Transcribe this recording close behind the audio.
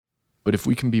But if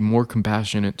we can be more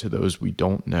compassionate to those we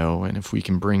don't know, and if we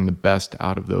can bring the best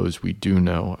out of those we do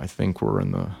know, I think we're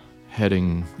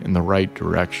heading in the right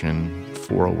direction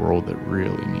for a world that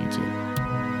really needs it.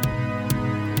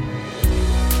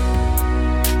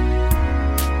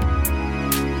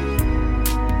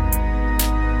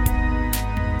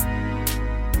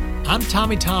 I'm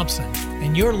Tommy Thompson,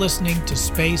 and you're listening to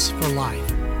Space for Life,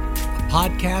 a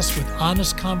podcast with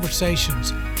honest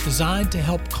conversations designed to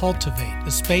help cultivate the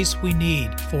space we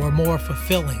need for a more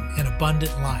fulfilling and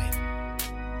abundant life.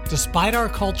 Despite our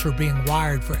culture being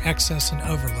wired for excess and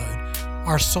overload,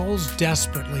 our souls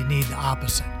desperately need the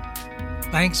opposite.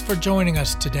 Thanks for joining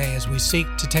us today as we seek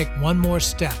to take one more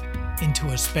step into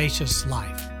a spacious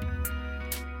life.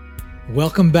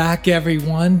 Welcome back,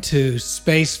 everyone, to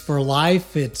Space for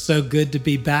Life. It's so good to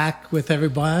be back with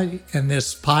everybody in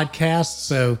this podcast.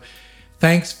 So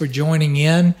thanks for joining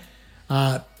in.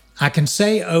 I can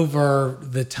say over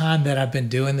the time that I've been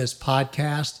doing this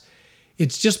podcast,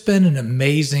 it's just been an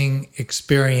amazing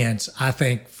experience, I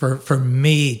think, for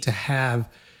me to have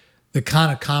the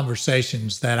kind of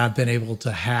conversations that I've been able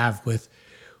to have with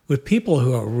people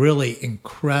who are really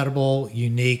incredible,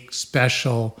 unique,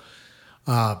 special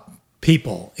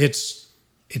people. It's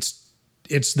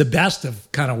the best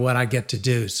of kind of what I get to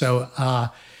do. So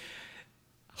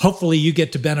hopefully you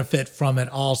get to benefit from it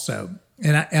also.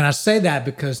 And I say that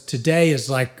because today is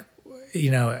like,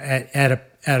 at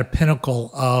a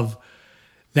pinnacle of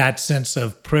that sense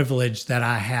of privilege that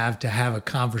I have to have a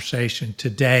conversation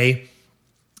today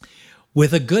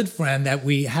with a good friend that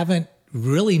we haven't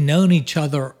really known each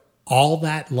other all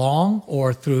that long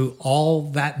or through all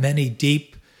that many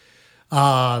deep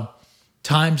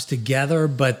times together,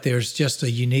 but there's just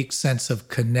a unique sense of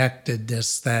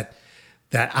connectedness that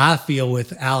I feel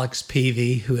with Alex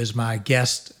Peavy, who is my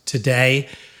guest today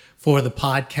for the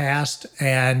podcast.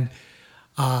 And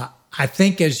I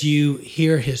think as you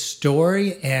hear his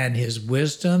story and his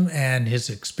wisdom and his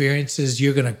experiences,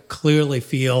 you're going to clearly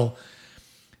feel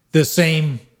the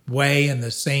same way and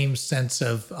the same sense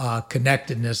of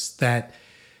connectedness that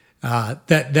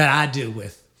I do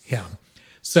with him.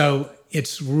 So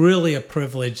it's really a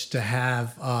privilege to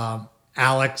have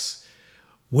Alex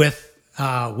with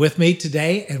me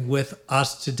today and with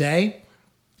us today.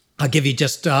 I'll give you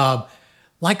just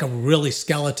like a really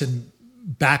skeleton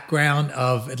background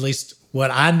of at least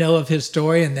what I know of his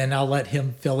story, and then I'll let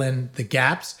him fill in the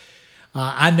gaps.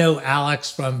 I know Alex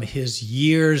from his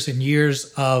years and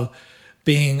years of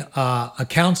being a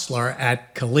counselor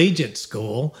at collegiate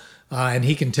school, and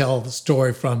he can tell the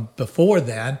story from before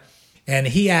then. And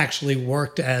he actually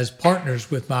worked as partners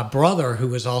with my brother, who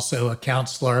was also a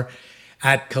counselor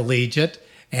at collegiate,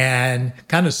 and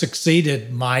kind of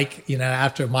succeeded Mike,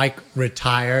 after Mike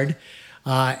retired.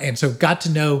 And so got to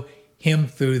know him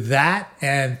through that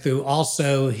and through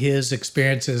also his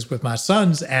experiences with my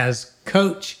sons as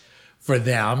coach for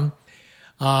them.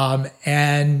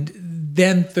 And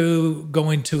then through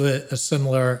going to a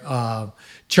similar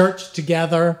church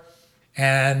together,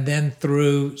 and then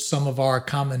through some of our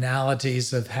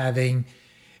commonalities of having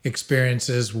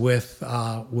experiences with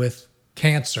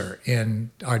cancer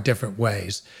in our different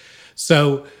ways.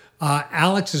 So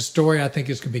Alex's story, I think,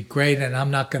 is going to be great, and I'm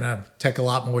not going to take a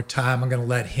lot more time. I'm going to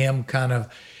let him kind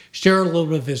of share a little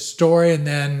bit of his story, and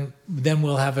then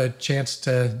we'll have a chance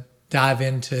to dive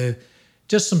into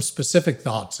just some specific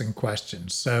thoughts and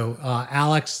questions. So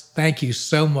Alex, thank you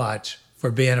so much for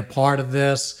being a part of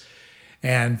this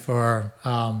and for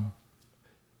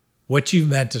what you've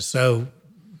meant to so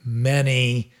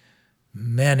many,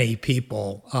 many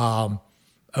people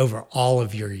over all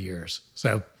of your years.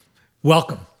 So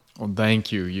welcome. Well,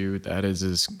 thank you. That is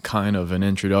as kind of an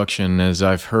introduction as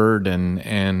I've heard,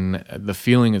 and the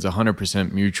feeling is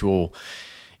 100% mutual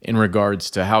in regards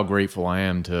to how grateful I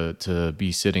am to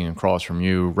be sitting across from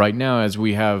you right now. As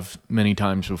we have many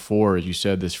times before, as you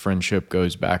said, this friendship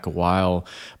goes back a while,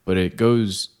 but it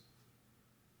goes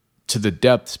to the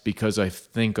depths because I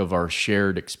think of our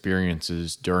shared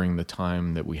experiences during the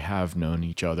time that we have known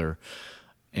each other.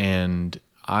 And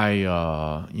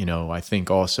I think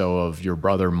also of your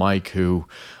brother, Mike, who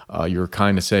you're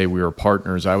kind of say we were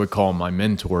partners. I would call him my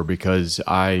mentor because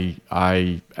I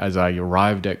as I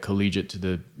arrived at collegiate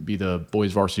to be the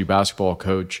boys varsity basketball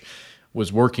coach,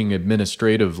 was working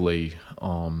administratively,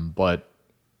 but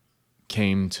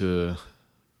came to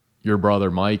your brother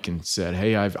Mike and said,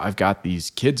 "Hey, I've got these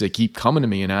kids that keep coming to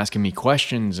me and asking me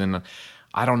questions, and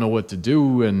I don't know what to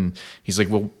do." And he's like,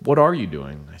 "Well, what are you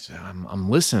doing?" I said, I'm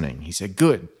listening." He said,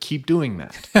 "Good, keep doing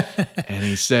that." And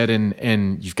he said,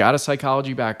 and you've got a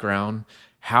psychology background,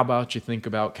 how about you think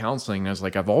about counseling? And I was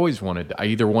like, I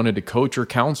either wanted to coach or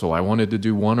counsel. I wanted to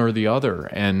do one or the other.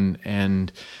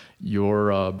 And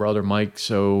your brother Mike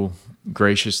so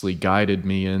graciously guided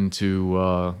me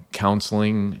into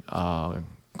counseling,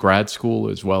 grad school,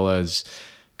 as well as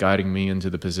guiding me into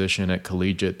the position at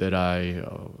Collegiate that I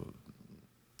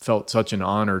felt such an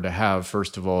honor to have,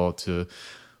 first of all, to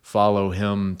follow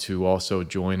him, to also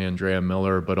join Andrea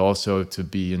Miller, but also to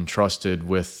be entrusted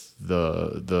with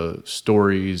the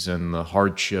stories and the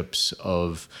hardships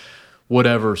of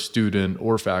whatever student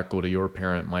or faculty or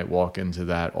parent might walk into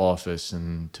that office,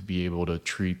 and to be able to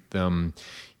treat them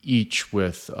each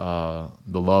with the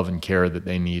love and care that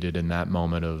they needed in that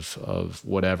moment of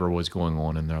whatever was going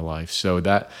on in their life. So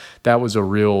that was a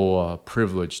real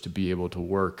privilege to be able to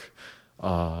work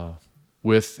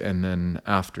with and then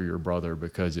after your brother,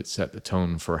 because it set the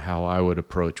tone for how I would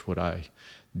approach what I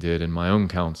did in my own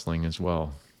counseling as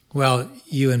well. Well,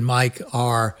 you and Mike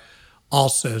are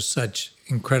also such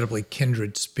incredibly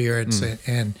kindred spirits,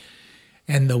 and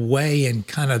the way and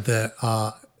kind of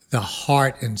the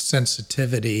heart and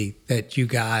sensitivity that you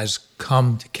guys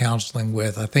come to counseling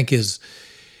with, I think is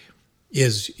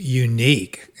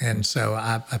unique. And so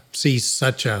I see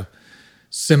such a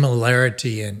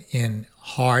similarity in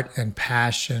heart and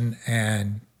passion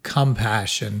and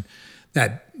compassion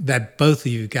that both of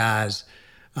you guys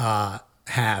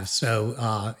have.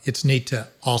 So it's neat to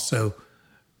also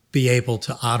be able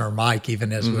to honor Mike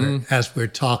even as we're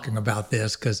talking about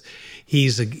this, because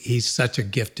he's such a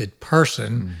gifted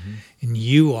person, and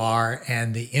you are,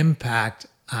 and the impact,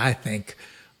 I think,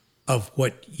 of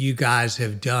what you guys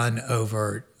have done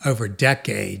over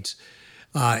decades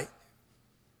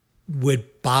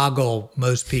would boggle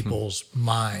most people's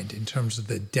mind in terms of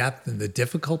the depth and the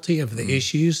difficulty of the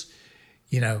issues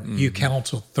you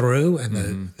counseled through,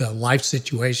 and the life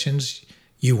situations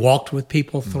you walked with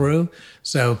people through.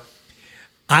 So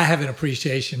I have an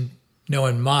appreciation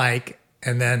knowing Mike,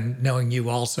 and then knowing you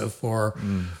also for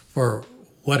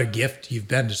what a gift you've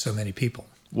been to so many people.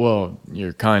 Well,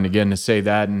 you're kind of getting to say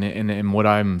that, and what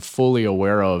I'm fully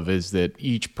aware of is that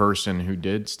each person who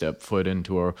did step foot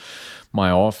into my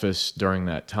office during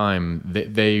that time,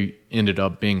 they ended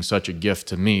up being such a gift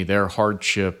to me. Their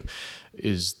hardship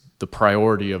is the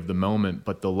priority of the moment,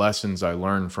 but the lessons I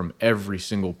learned from every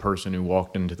single person who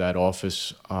walked into that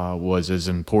office was as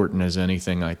important as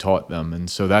anything I taught them. And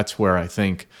so that's where I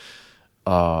think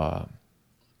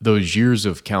those years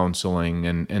of counseling,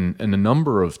 and a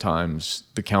number of times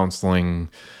the counseling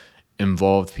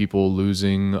involved people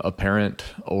losing a parent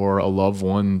or a loved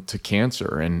one to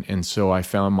cancer. And so I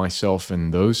found myself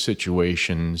in those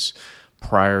situations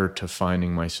prior to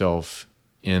finding myself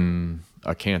in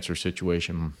a cancer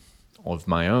situation of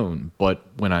my own. But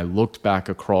when I looked back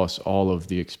across all of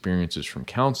the experiences from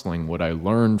counseling, what I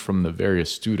learned from the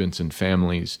various students and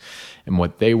families and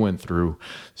what they went through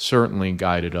certainly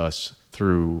guided us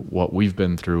through what we've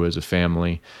been through as a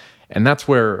family. And that's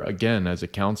where, again, as a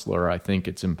counselor, I think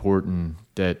it's important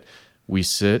that we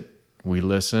sit, we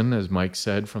listen, as Mike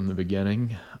said from the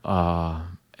beginning,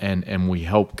 and we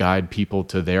help guide people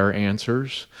to their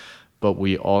answers, but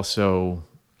we also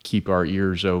keep our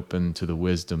ears open to the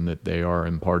wisdom that they are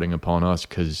imparting upon us,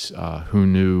 because who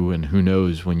knew and who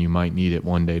knows when you might need it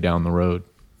one day down the road.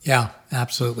 Yeah,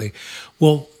 absolutely.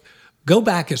 Well, go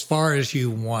back as far as you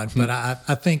want, but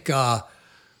I think a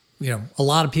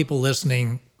lot of people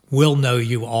listening will know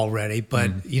you already,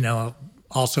 but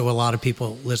also a lot of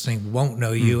people listening won't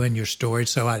know you and your story.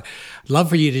 So I'd love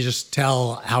for you to just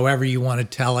tell however you want to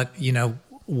tell it,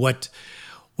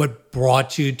 what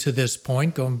brought you to this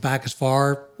point, going back as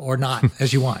far or not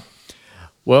as you want.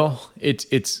 Well,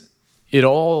 it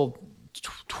all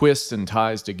twists and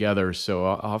ties together, so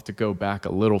I'll have to go back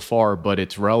a little far, but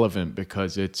it's relevant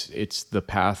because it's the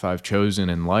path I've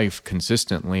chosen in life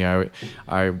consistently.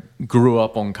 I grew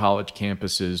up on college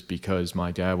campuses because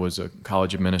my dad was a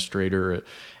college administrator,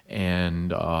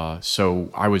 and so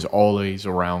I was always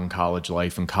around college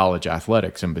life and college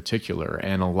athletics in particular.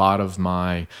 And a lot of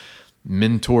my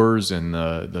mentors and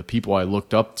the people I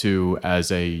looked up to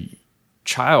as a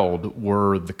child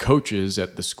were the coaches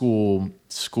at the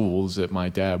schools that my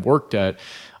dad worked at,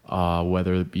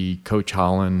 whether it be Coach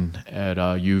Holland at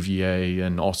UVA,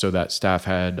 and also that staff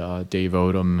had Dave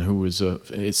Odom, who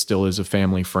still is a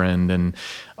family friend, and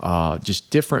just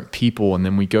different people. And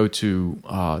then we go to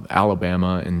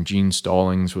Alabama, and Gene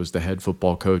Stallings was the head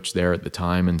football coach there at the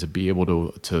time, and to be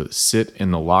able to sit in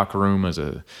the locker room as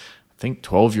I think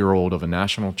 12-year-old of a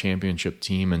national championship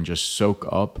team and just soak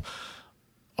up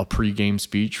a pregame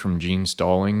speech from Gene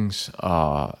Stallings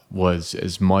was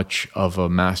as much of a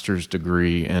master's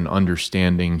degree in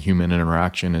understanding human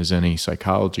interaction as any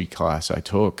psychology class I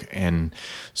took. And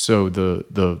so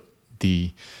the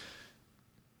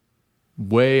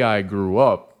way I grew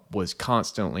up was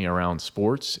constantly around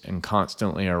sports and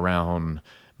constantly around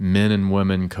men and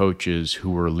women coaches who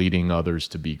were leading others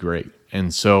to be great.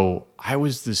 And so I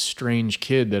was this strange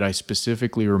kid that I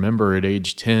specifically remember at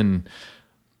age 10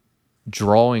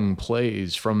 drawing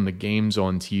plays from the games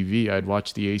on TV. I'd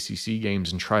watch the ACC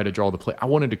games and try to draw the play. I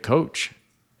wanted to coach,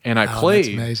 and I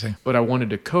played, but I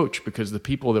wanted to coach because the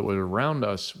people that were around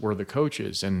us were the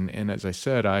coaches. And as I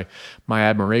said, my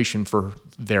admiration for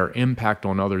their impact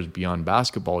on others beyond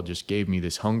basketball just gave me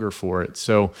this hunger for it.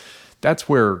 So that's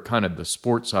where kind of the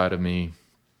sports side of me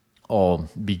all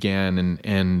began,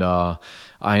 and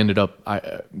I ended up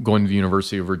going to the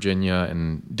University of Virginia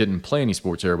and didn't play any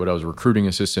sports there, but I was a recruiting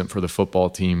assistant for the football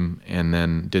team and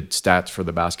then did stats for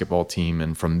the basketball team,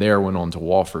 and from there went on to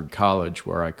Wofford College,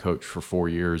 where I coached for 4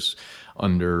 years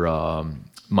under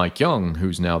Mike Young,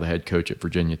 who's now the head coach at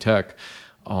Virginia Tech.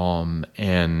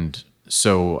 And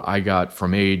so I got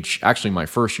actually my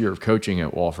first year of coaching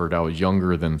at Wofford, I was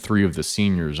younger than 3 of the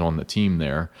seniors on the team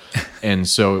there. And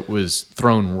so it was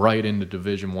thrown right into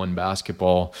Division I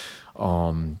basketball,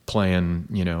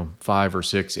 playing, 5 or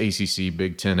 6 ACC,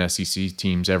 Big Ten, SEC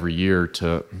teams every year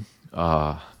to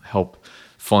help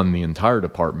fund the entire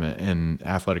department and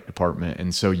athletic department.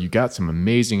 And so you got some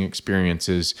amazing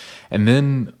experiences. And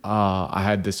then I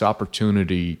had this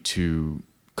opportunity to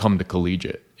come to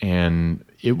collegiate. And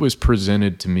it was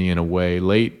presented to me in a way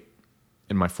late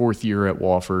in my 4th year at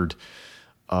Wofford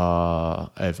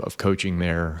of coaching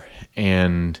there.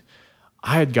 And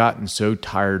I had gotten so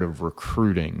tired of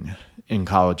recruiting in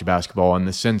college basketball in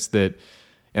the sense that,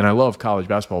 and I love college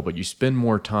basketball, but you spend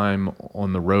more time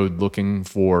on the road looking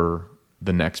for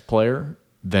the next player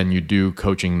than you do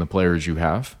coaching the players you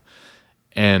have.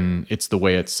 And it's the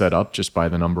way it's set up just by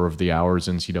the number of the hours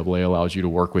NCAA allows you to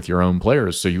work with your own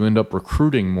players. So you end up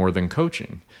recruiting more than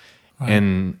coaching. Right.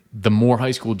 And the more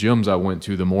high school gyms I went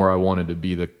to, the more I wanted to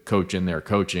be the coach in there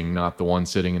coaching, not the one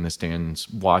sitting in the stands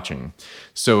watching.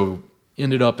 So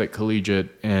ended up at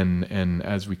collegiate, and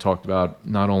as we talked about,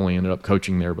 not only ended up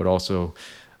coaching there, but also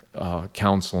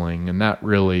counseling. And that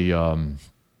really,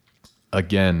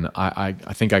 again, I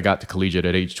think I got to collegiate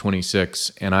at age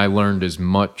 26, and I learned as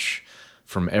much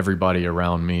from everybody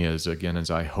around me as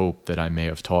I hope that I may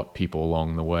have taught people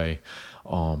along the way.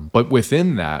 But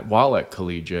within that, while at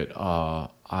collegiate,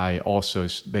 I also,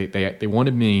 they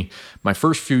wanted me, my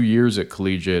first few years at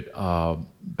collegiate,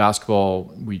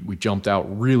 basketball, we jumped out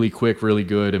really quick, really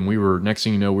good. And next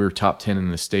thing you know, we were top 10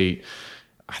 in the state.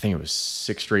 I think it was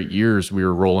 6 straight years we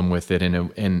were rolling with it.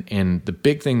 And the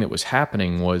big thing that was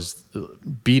happening was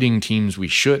beating teams we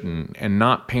shouldn't and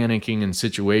not panicking in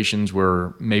situations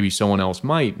where maybe someone else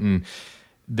might. And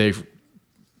they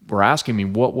were asking me,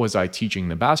 what was I teaching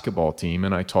the basketball team?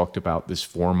 And I talked about this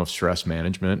form of stress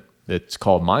management that's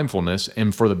called mindfulness.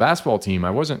 And for the basketball team,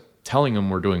 I wasn't telling them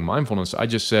we're doing mindfulness. I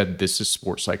just said, this is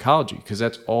sports psychology, because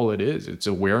that's all it is. It's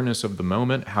awareness of the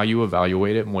moment, how you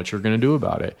evaluate it, and what you're going to do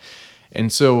about it. And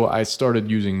so I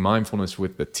started using mindfulness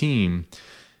with the team.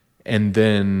 And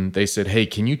then they said, hey,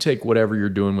 can you take whatever you're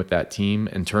doing with that team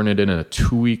and turn it into a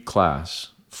 2-week class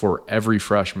for every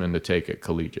freshman to take at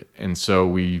collegiate? And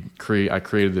so I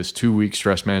created this 2-week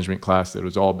stress management class that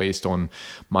was all based on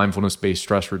mindfulness-based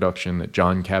stress reduction that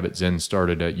John Kabat-Zinn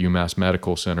started at UMass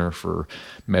Medical Center for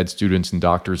med students and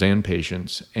doctors and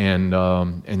patients,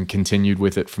 and continued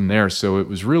with it from there. So it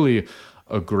was really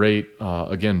a great,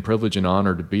 again, privilege and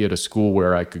honor to be at a school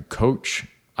where I could coach,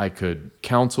 I could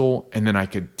counsel, and then I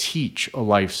could teach a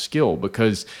life skill.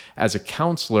 Because as a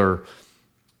counselor,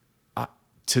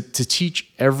 to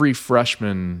teach every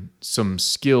freshman some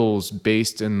skills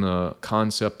based in the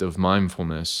concept of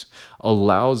mindfulness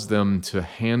allows them to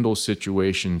handle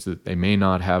situations that they may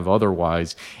not have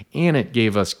otherwise. And it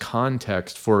gave us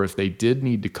context for if they did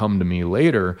need to come to me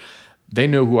later, they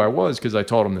know who I was because I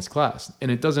taught them this class. And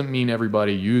it doesn't mean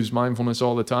everybody used mindfulness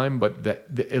all the time, but that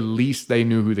at least they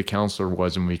knew who the counselor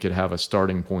was and we could have a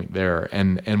starting point there.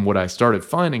 And what I started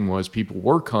finding was people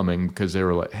were coming because they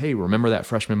were like, hey, remember that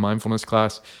freshman mindfulness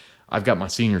class? I've got my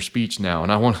senior speech now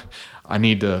and I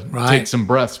need to take some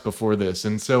breaths before this.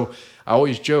 And so I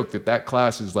always joke that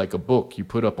class is like a book you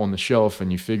put up on the shelf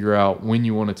and you figure out when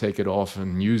you want to take it off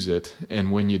and use it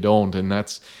and when you don't. And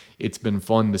it's been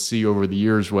fun to see over the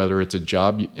years, whether it's a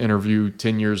job interview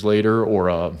 10 years later or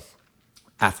a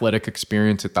athletic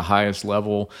experience at the highest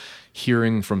level.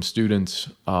 hearing from students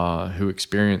who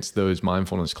experience those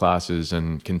mindfulness classes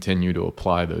and continue to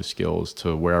apply those skills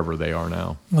to wherever they are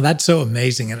now. Well, that's so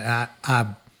amazing, and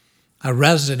I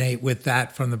resonate with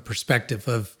that from the perspective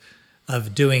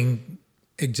of doing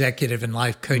executive and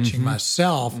life coaching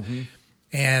myself.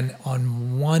 And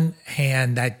on one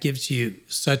hand, that gives you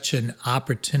such an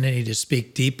opportunity to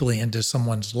speak deeply into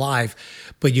someone's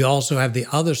life, but you also have the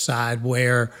other side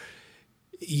where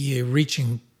you're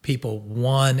reaching people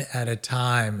one at a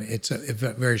time. It's a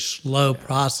very slow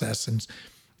process.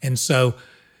 And so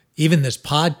even this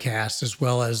podcast, as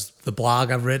well as the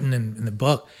blog I've written and the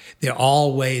book, they're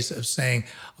all ways of saying,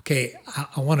 okay,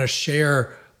 I want to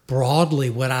share broadly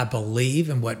what I believe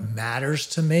and what matters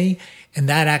to me. And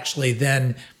that actually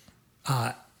then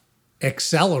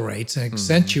accelerates and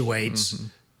accentuates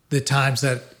the times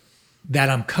that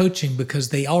I'm coaching, because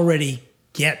they already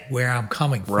get where I'm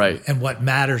coming from and what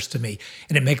matters to me.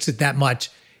 And it makes it that much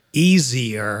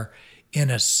easier in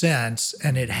a sense.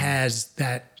 And it has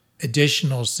that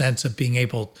additional sense of being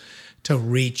able to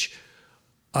reach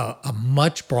a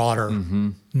much broader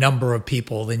number of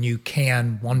people than you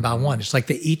can one by one. It's like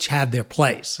they each have their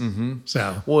place.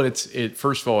 So, well,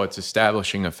 first of all, it's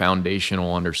establishing a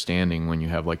foundational understanding when you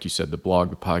have, like you said, the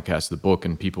blog, the podcast, the book,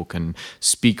 and people can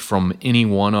speak from any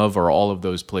one of or all of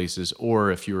those places,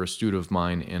 or if you're a student of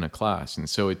mine in a class. And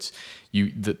so it's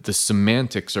the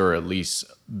semantics are at least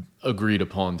agreed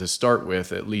upon to start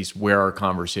with, at least where our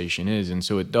conversation is. And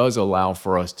so it does allow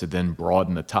for us to then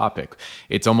broaden the topic.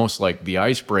 It's almost like the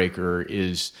icebreaker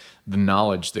is the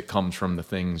knowledge that comes from the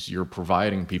things you're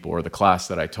providing people or the class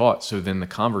that I taught. So then the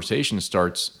conversation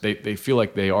starts, they feel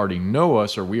like they already know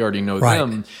us or we already know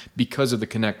them because of the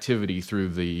connectivity through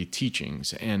the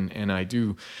teachings. And I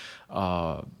do,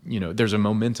 there's a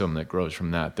momentum that grows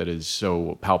from that is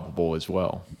so palpable as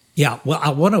well. Yeah, well,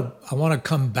 I want to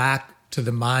come back to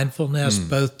the mindfulness,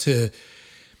 both to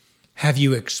have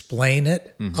you explain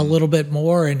it a little bit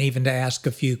more and even to ask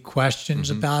a few questions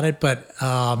about it. But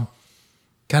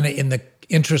kind of in the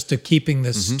interest of keeping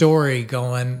the story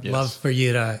going, love for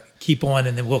you to keep on,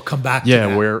 and then we'll come back to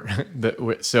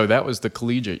that. So that was the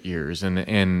collegiate years, and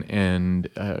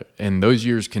those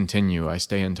years continue. I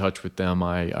stay in touch with them.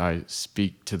 I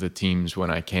speak to the teams when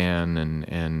I can,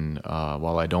 and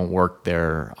while I don't work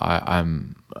there,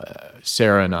 I'm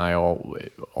Sarah and I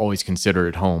always consider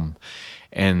it home.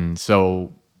 And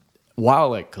so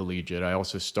while at collegiate, I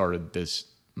also started this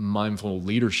mindful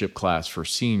leadership class for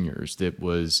seniors that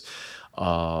was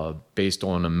based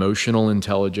on emotional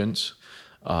intelligence,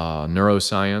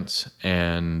 neuroscience,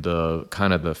 and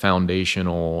kind of the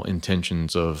foundational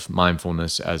intentions of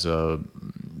mindfulness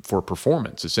for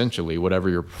performance, essentially, whatever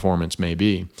your performance may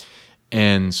be.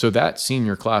 And so that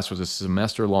senior class was a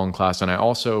semester-long class, and I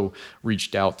also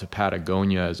reached out to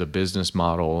Patagonia as a business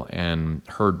model and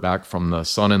heard back from the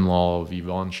son-in-law of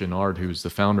Yvon Chouinard, who's the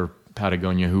founder of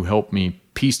Patagonia, who helped me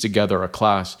piece together a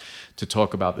class to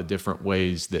talk about the different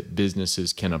ways that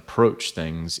businesses can approach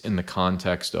things in the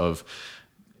context of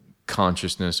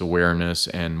consciousness, awareness,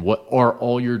 and what are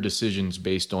all your decisions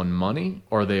based on money?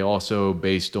 Or are they also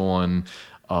based on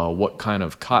what kind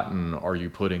of cotton are you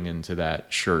putting into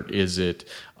that shirt? Is it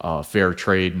fair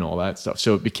trade and all that stuff?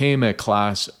 So it became a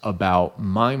class about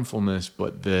mindfulness,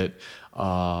 but that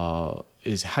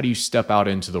is how do you step out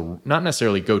into not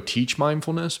necessarily go teach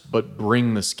mindfulness, but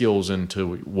bring the skills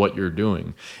into what you're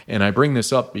doing. And I bring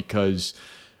this up because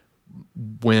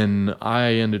when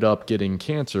I ended up getting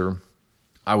cancer,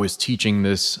 I was teaching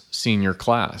this senior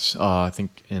class. I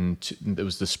think it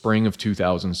was the spring of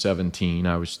 2017.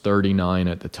 I was 39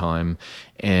 at the time.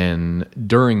 And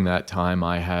during that time,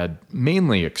 I had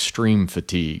mainly extreme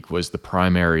fatigue was the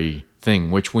primary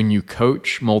thing, which when you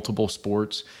coach multiple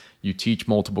sports, you teach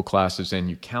multiple classes, and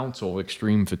you counsel,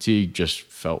 extreme fatigue just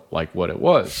felt like what it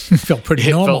was. It felt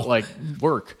pretty normal. It felt like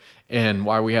work. And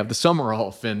why we have the summer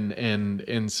off.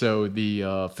 And so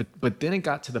but then it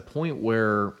got to the point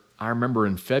where I remember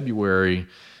in February,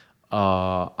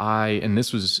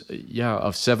 this was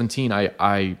of 17,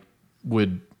 I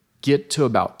would get to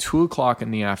about 2:00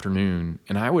 in the afternoon,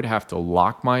 and I would have to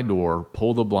lock my door,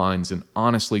 pull the blinds, and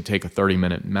honestly take a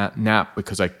 30-minute nap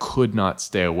because I could not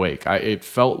stay awake. It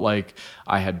felt like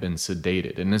I had been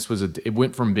sedated, and it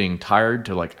went from being tired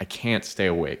to like I can't stay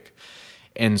awake.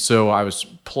 And so I was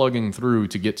plugging through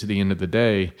to get to the end of the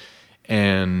day,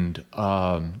 and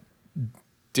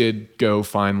did go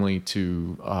finally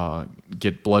to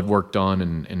get blood work done,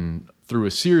 and through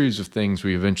a series of things,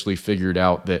 we eventually figured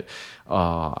out that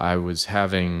I was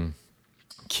having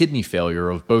kidney failure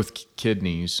of both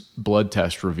kidneys. Blood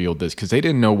test revealed this because they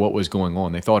didn't know what was going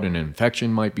on. They thought an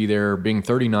infection might be there. Being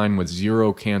 39 with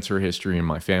zero cancer history in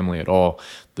my family at all,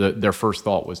 their first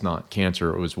thought was not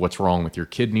cancer. It was what's wrong with your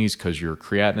kidneys because your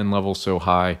creatinine level's so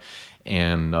high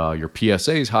and your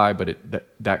PSA is high, but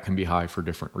that can be high for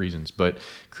different reasons. But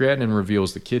creatinine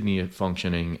reveals the kidney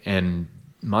functioning, and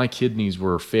my kidneys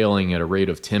were failing at a rate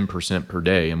of 10% per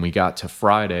day. And we got to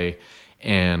Friday,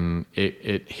 and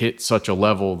it hit such a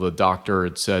level, the doctor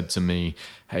had said to me,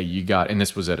 hey, and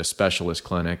this was at a specialist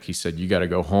clinic, he said, you got to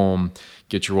go home,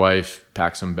 get your wife,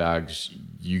 pack some bags,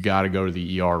 you got to go to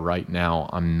the ER right now.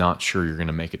 I'm not sure you're going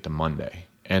to make it to Monday.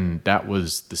 And that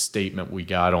was the statement we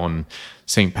got on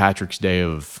St. Patrick's Day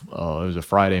it was a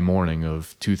Friday morning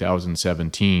of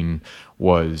 2017,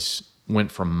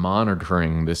 went from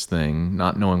monitoring this thing,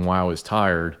 not knowing why I was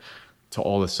tired, to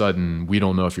all of a sudden, we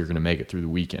don't know if you're going to make it through the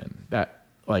weekend.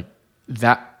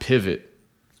 That pivot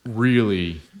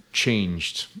really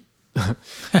changed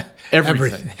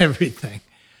everything. Everything.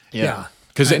 Yeah.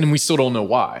 And we still don't know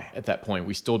why at that point.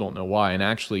 We still don't know why. And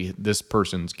actually, this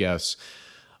person's guess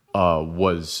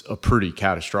was a pretty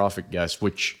catastrophic guess,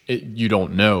 which you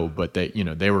don't know, but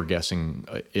they were guessing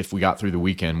if we got through the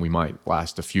weekend, we might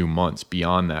last a few months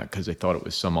beyond that because they thought it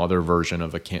was some other version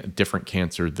of a different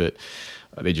cancer that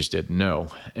they just didn't know.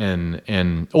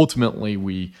 And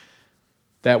ultimately,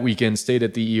 that weekend stayed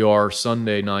at the ER.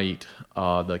 Sunday night,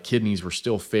 the kidneys were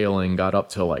still failing, got up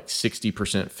to like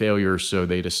 60% failure. So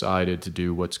they decided to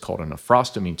do what's called a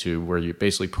nephrostomy tube, where you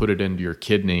basically put it into your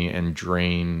kidney and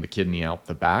drain the kidney out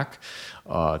the back.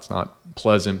 It's not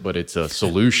pleasant, but it's a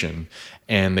solution.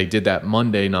 And they did that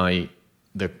Monday night.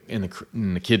 The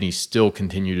kidney still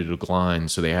continued to decline,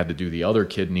 so they had to do the other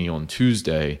kidney on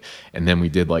Tuesday, and then we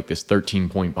did like this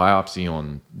 13-point biopsy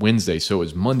on Wednesday. So it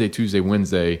was Monday, Tuesday,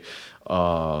 Wednesday,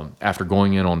 after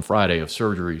going in on Friday of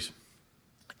surgeries,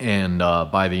 and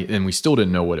we still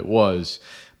didn't know what it was.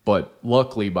 But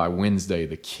luckily, by Wednesday,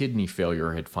 the kidney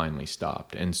failure had finally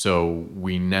stopped. And so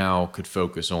we now could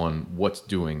focus on what's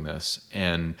doing this.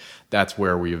 And that's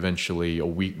where we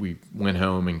we went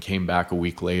home and came back a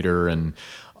week later and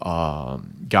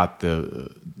got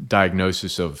the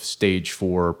diagnosis of stage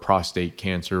 4 prostate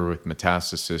cancer with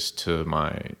metastasis to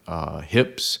my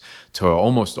hips, to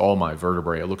almost all my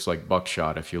vertebrae. It looks like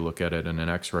buckshot if you look at it in an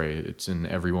x-ray. It's in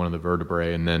every one of the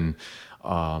vertebrae. And then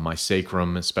my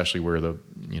sacrum, especially where the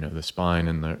spine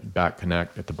and the back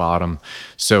connect at the bottom.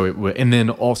 So and then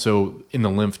also in the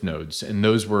lymph nodes, and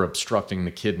those were obstructing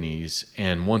the kidneys.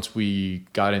 And once we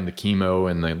got into chemo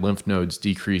and the lymph nodes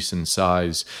decreased in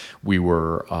size, we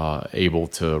were able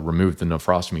to remove the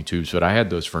nephrostomy tubes. But I had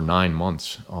those for 9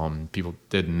 months. People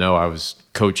didn't know I was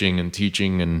coaching and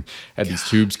teaching and had these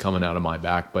tubes coming out of my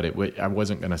back, but I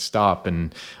wasn't going to stop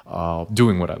and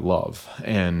doing what I love.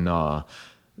 And so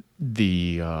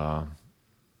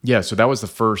that was the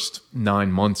first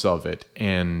 9 months of it,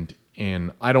 and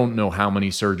I don't know how many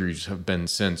surgeries have been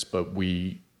since, but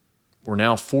we're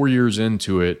now 4 years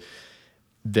into it.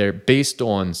 They're based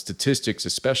on statistics,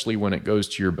 especially when it goes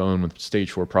to your bone with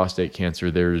stage 4 prostate cancer.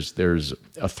 There's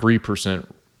a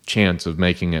 3% chance of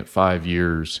making it 5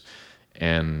 years,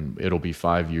 and it'll be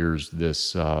 5 years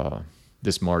this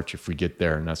March if we get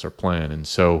there, and that's our plan. And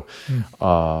so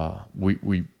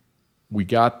we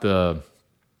got the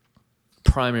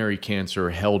primary cancer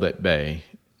held at bay,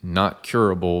 not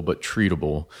curable, but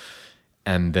treatable.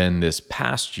 And then this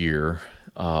past year,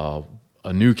 a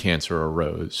new cancer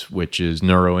arose, which is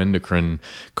neuroendocrine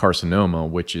carcinoma,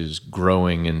 which is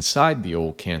growing inside the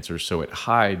old cancer. So it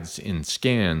hides in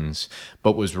scans,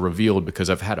 but was revealed because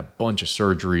I've had a bunch of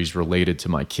surgeries related to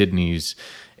my kidneys,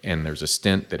 and there's a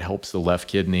stent that helps the left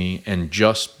kidney. And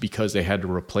just because they had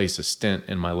to replace a stent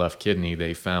in my left kidney,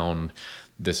 they found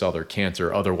this other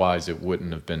cancer. Otherwise, it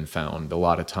wouldn't have been found. A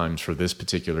lot of times for this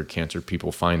particular cancer,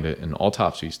 people find it in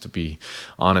autopsies, to be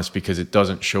honest, because it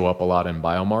doesn't show up a lot in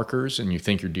biomarkers, and you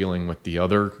think you're dealing with the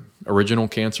other original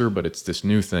cancer, but it's this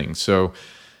new thing. So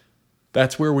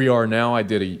that's where we are now. I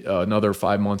did another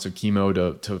 5 months of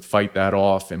chemo to fight that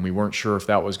off, and we weren't sure if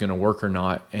that was going to work or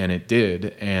not, and it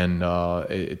did. And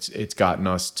it's gotten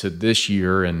us to this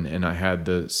year, and I had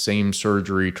the same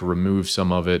surgery to remove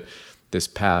some of it this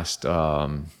past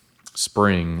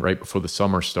spring, right before the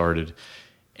summer started.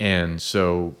 And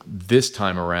so this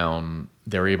time around,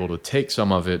 they're able to take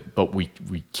some of it, but we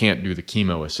can't do the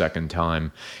chemo a second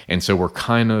time. And so we're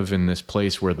kind of in this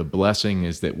place where the blessing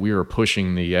is that we are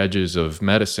pushing the edges of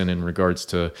medicine in regards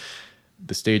to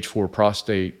the stage 4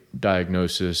 prostate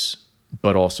diagnosis,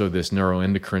 but also this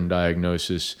neuroendocrine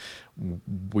diagnosis.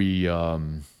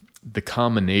 The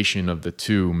combination of the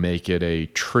two make it a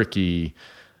tricky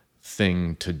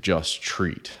thing to just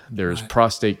treat. There's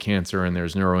prostate cancer and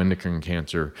there's neuroendocrine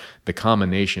cancer. The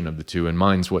combination of the two, and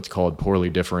mine's what's called poorly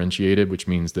differentiated, which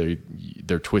means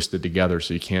they're twisted together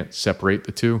so you can't separate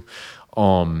the two,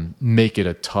 make it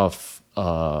a tough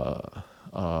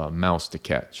mouse to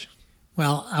catch.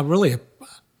 Well,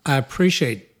 I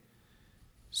appreciate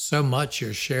so much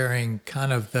you're sharing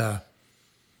kind of the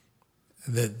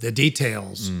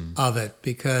details of it,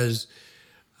 because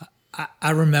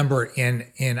I remember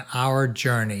in our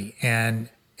journey, and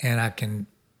I can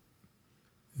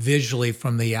visually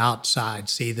from the outside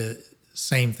see the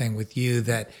same thing with you,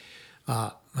 that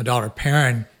my daughter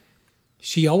Perrin,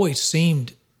 she always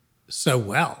seemed so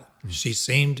well. She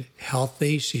seemed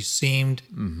healthy. She seemed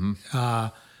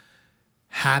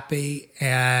happy.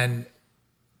 And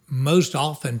most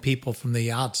often people from the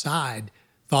outside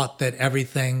thought that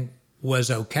everything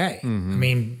was okay. I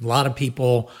mean, a lot of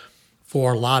people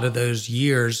for a lot of those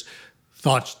years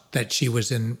thought that she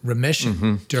was in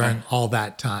remission during all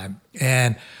that time.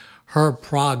 And her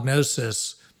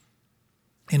prognosis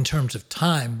in terms of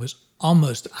time was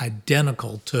almost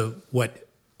identical to what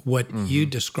you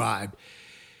described.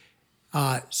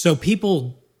 So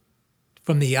people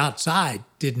from the outside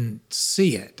didn't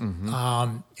see it.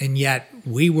 And yet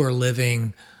we were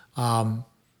living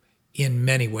in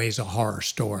many ways a horror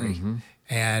story.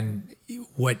 And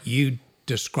what you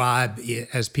describe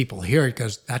as people hear it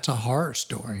goes, that's a horror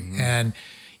story. And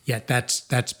yet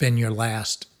that's been your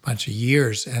last bunch of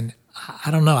years. And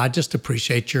I don't know, I just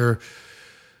appreciate your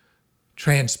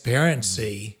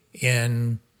transparency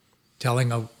in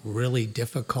telling a really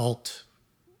difficult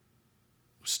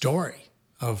story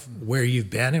of where you've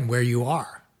been and where you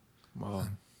are. Well,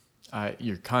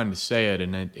 you're kind to say it,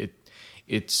 and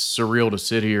it's surreal to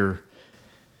sit here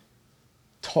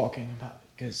talking about it,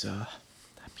 because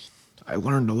I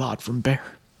learned a lot from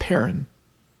Perrin.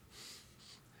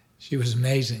 She was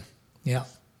amazing. Yeah.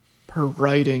 Her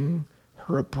writing,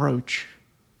 her approach,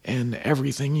 and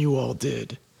everything you all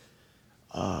did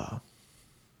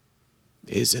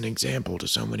is an example to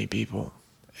so many people.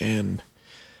 And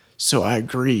so I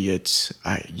agree.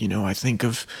 I think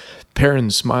of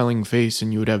Perrin's smiling face,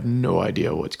 and you would have no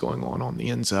idea what's going on the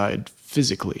inside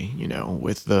physically,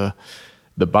 with the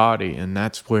body. And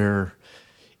that's where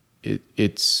I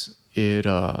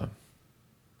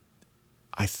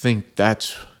think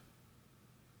that's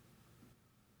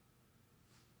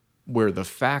where the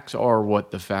facts are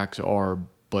what the facts are,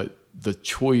 but the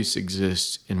choice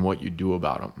exists in what you do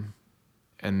about them.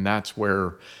 And that's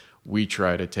where we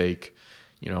try to take,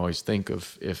 always think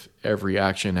of, if every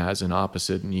action has an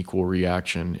opposite and equal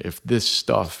reaction, if this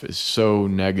stuff is so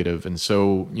negative and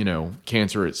so,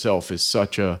 cancer itself is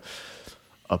such a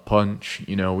punch,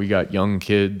 we got young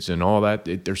kids and all that.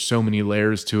 There's so many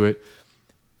layers to it.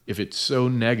 If it's so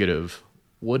negative,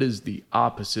 what is the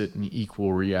opposite and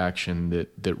equal reaction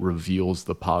that reveals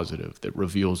the positive, that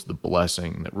reveals the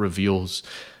blessing, that reveals,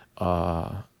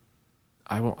 I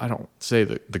don't say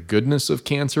the goodness of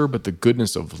cancer, but the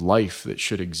goodness of life that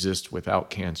should exist without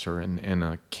cancer. And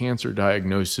a cancer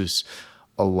diagnosis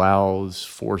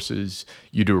forces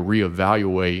you to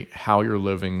reevaluate how you're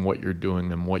living, what you're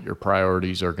doing, and what your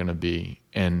priorities are going to be.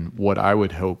 And what I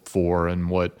would hope for, and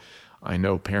what I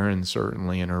know Perrin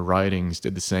certainly in her writings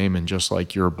did the same, and just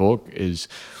like your book, is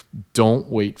don't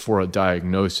wait for a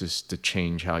diagnosis to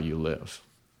change how you live.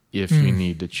 If you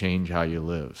need to change how you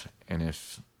live, and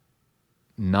if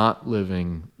not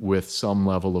living with some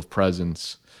level of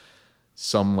presence,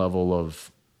 some level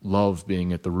of love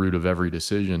being at the root of every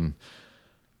decision,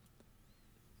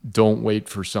 don't wait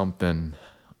for something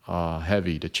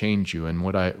heavy to change you. And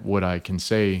what I can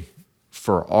say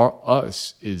for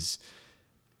us is,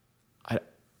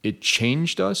 it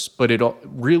changed us, but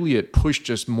it pushed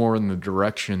us more in the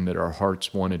direction that our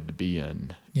hearts wanted to be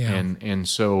in. Yeah. And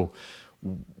so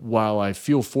while I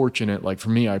feel fortunate, like for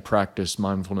me, I practiced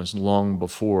mindfulness long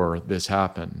before this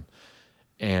happened,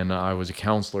 and I was a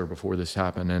counselor before this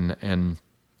happened, and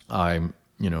I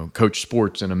coached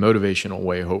sports in a motivational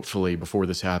way, hopefully, before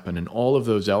this happened. And all of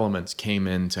those elements came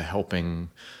into helping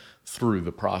through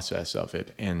the process of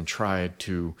it, and tried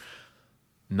to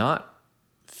not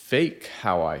fake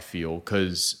how I feel,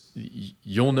 because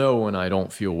you'll know when I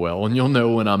don't feel well, and you'll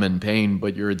know when I'm in pain.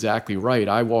 But you're exactly right.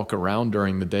 I walk around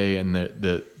during the day, and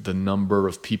the number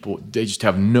of people, they just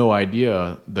have no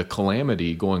idea the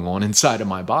calamity going on inside of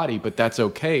my body. But that's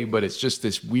okay. But it's just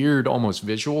this weird, almost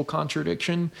visual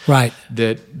contradiction, right?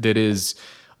 That is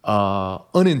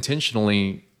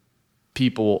unintentionally.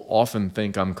 People often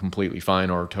think I'm completely fine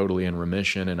or totally in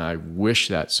remission, and I wish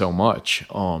that so much.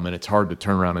 And it's hard to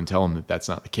turn around and tell them that that's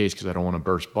not the case, because I don't want to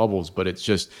burst bubbles. But it's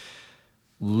just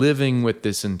living with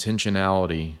this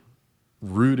intentionality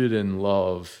rooted in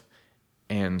love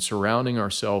and surrounding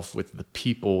ourselves with the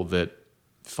people that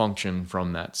function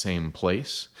from that same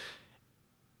place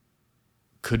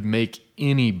could make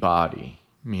any body,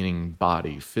 meaning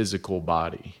body, physical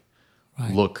body,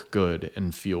 Right. look good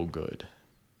and feel good.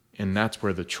 And that's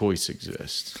where the choice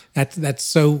exists. That's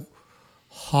so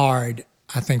hard,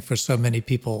 I think, for so many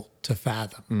people to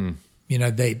fathom. You know,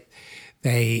 they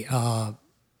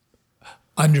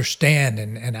understand,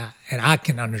 and I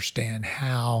can understand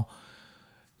how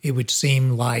it would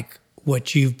seem like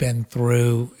what you've been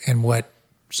through and what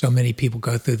so many people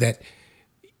go through, that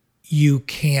you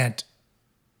can't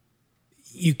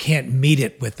meet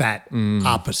it with that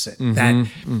opposite. That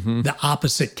the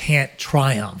opposite can't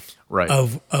triumph Right.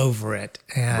 over it.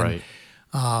 And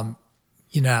Right.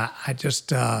 you know, I just,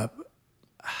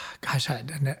 gosh, I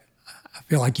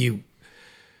feel like you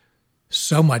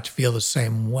so much feel the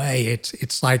same way.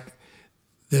 It's like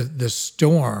the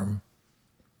storm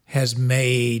has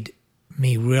made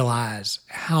me realize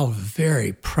how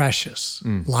very precious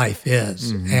life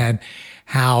is, and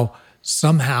how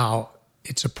somehow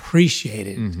it's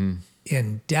appreciated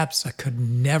in depths I could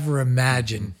never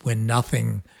imagine when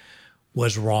nothing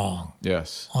was wrong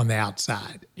Yes. on the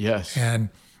outside. Yes. And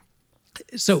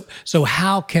so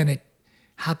how can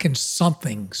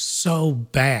something so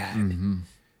bad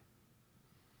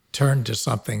turn to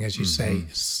something, as you say,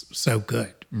 so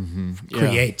good,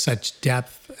 create such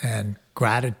depth and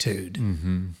gratitude?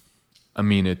 I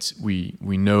mean, we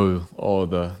know all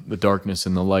the darkness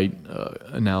and the light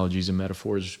analogies and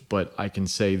metaphors, but I can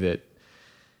say that,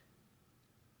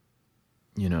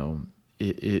 you know,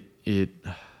 it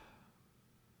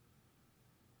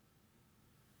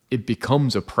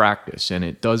becomes a practice, and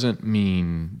it doesn't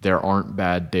mean there aren't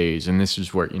bad days. And this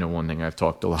is where, you know, one thing I've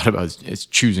talked a lot about is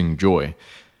choosing joy.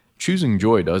 Choosing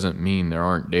joy doesn't mean there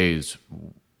aren't days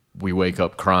we wake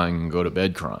up crying and go to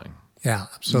bed crying. Yeah,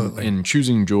 absolutely. And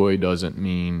choosing joy doesn't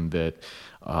mean that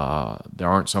there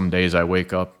aren't some days I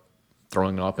wake up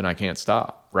throwing up and I can't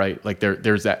stop, right? Like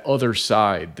there's that other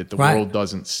side that the Right. world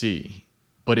doesn't see.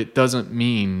 But it doesn't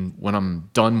mean when I'm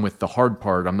done with the hard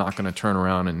part, I'm not going to turn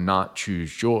around and not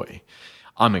choose joy.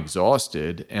 I'm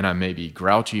exhausted, and I may be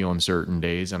grouchy on certain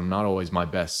days, and I'm not always my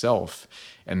best self.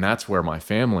 And that's where my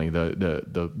family,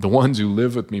 the ones who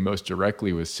live with me most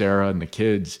directly, with Sarah and the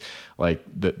kids, like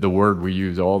the word we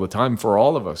use all the time for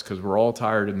all of us, because we're all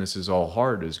tired and this is all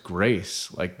hard, is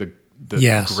grace. Like the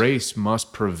Yes. grace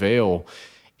must prevail.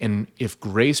 And if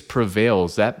grace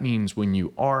prevails, that means when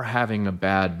you are having a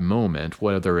bad moment,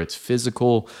 whether it's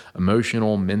physical,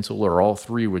 emotional, mental, or all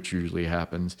three, which usually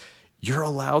happens, you're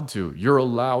allowed to. You're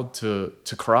allowed to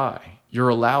cry. You're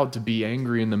allowed to be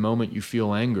angry in the moment you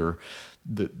feel anger.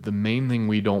 The main thing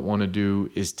we don't want to do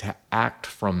is to act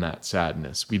from that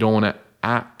sadness. We don't want to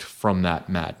act from that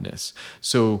madness.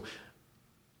 So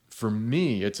for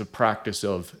me, it's a practice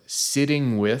of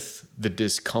sitting with the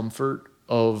discomfort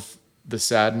of the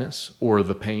sadness or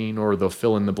the pain or the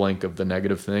fill in the blank of the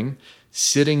negative thing,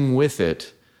 sitting with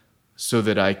it so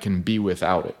that I can be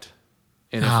without it.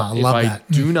 And if I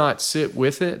that. do not sit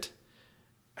with it,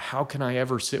 how can I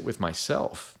ever sit with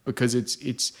myself? Because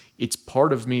it's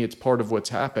part of me, it's part of what's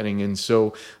happening. And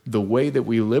so the way that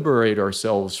we liberate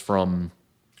ourselves from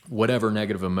whatever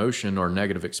negative emotion or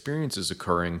negative experience is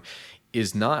occurring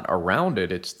is not around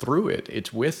it, it's through it,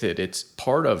 it's with it, it's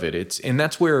part of it. And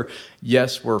that's where,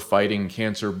 yes, we're fighting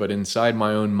cancer, but inside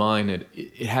my own mind,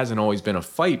 it hasn't always been a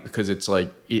fight, because it's like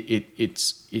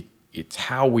it's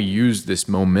how we use this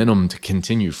momentum to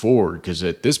continue forward, because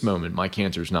at this moment my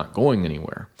cancer's not going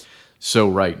anywhere. So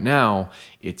right now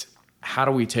it's how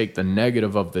do we take the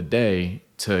negative of the day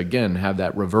to, again, have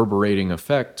that reverberating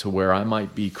effect to where I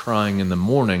might be crying in the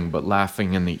morning but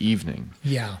laughing in the evening.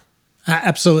 Yeah,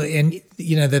 absolutely. And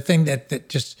you know, the thing that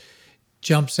just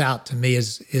jumps out to me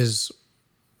is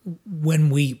when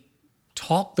we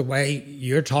talk the way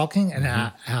you're talking, and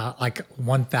I like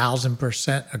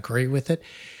 1,000% agree with it.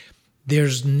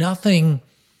 There's nothing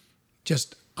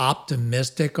just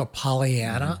optimistic or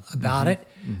Pollyanna about it.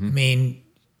 I mean,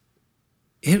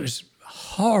 it was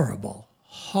horrible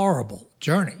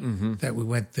journey that we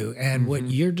went through, and what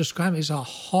you're describing is a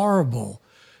horrible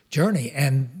journey.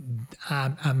 And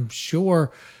I'm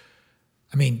sure,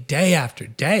 I mean, day after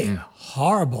day,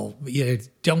 horrible. You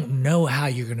don't know how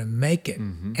you're going to make it,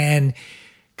 and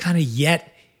kind of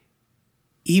yet,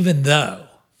 even though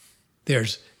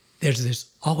there's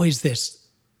always this.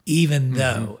 Even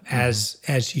though, as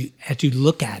you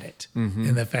look at it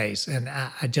in the face, and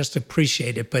I just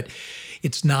appreciate it, but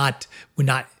it's not.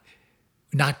 We're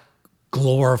not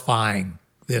glorifying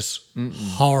this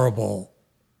horrible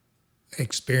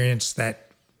experience that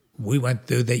we went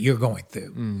through that you're going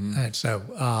through. And so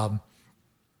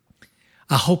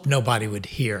I hope nobody would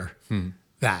hear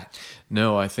that.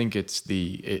 No, I think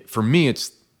for me,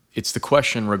 it's the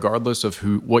question, regardless of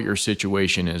what your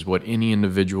situation is, what any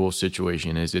individual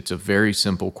situation is. It's a very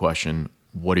simple question.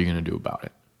 What are you going to do about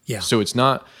it? Yeah. So it's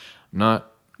not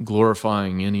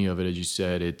glorifying any of it, as you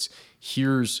said. It's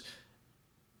here's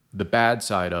the bad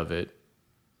side of it.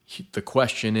 The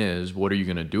question is, what are you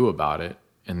going to do about it?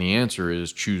 And the answer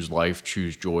is choose life,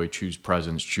 choose joy, choose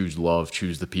presence, choose love,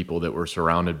 choose the people that we're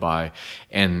surrounded by,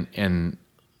 and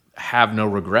have no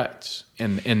regrets.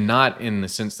 And not in the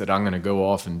sense that I'm going to go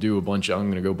off and do I'm going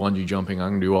to go bungee jumping, I'm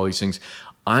going to do all these things.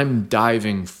 I'm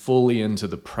diving fully into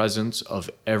the presence of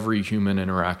every human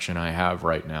interaction I have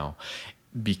right now,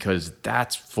 because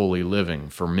that's fully living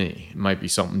for me. It might be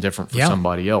something different for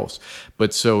somebody else.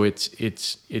 But so it's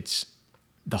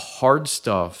the hard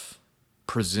stuff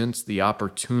presents the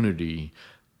opportunity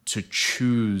to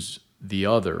choose the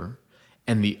other.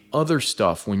 And the other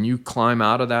stuff, when you climb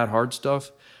out of that hard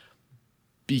stuff,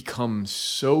 becomes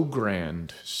so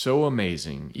grand, so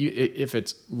amazing. If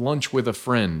it's lunch with a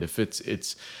friend, if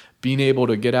it's being able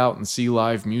to get out and see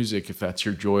live music, if that's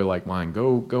your joy like mine,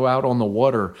 go out on the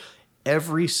water.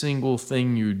 Every single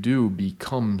thing you do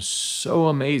becomes so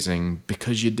amazing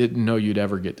because you didn't know you'd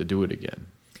ever get to do it again.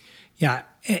 Yeah.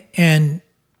 And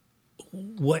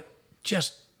what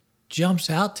just jumps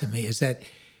out to me is that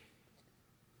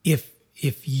if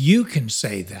you can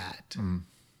say that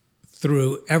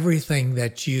through everything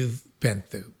that you've been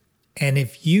through, and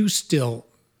if you still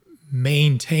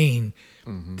maintain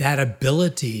that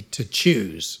ability to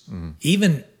choose,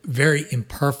 even very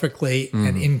imperfectly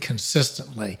and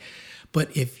inconsistently,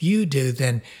 but if you do,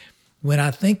 then when I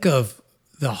think of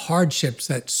the hardships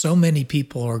that so many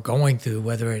people are going through,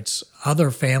 whether it's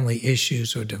other family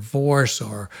issues or divorce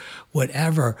or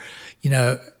whatever,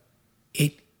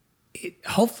 it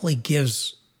hopefully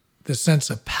gives the sense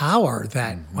of power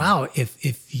that, wow,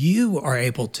 if you are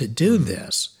able to do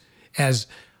this, as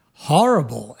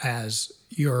horrible as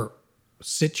your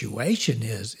situation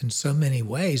is in so many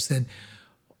ways, then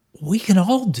we can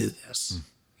all do this.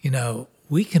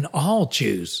 We can all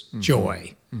choose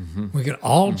joy. We can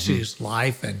all choose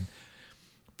life and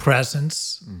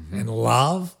presence and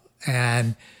love.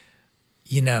 And,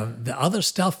 the other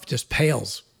stuff just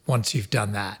pales once you've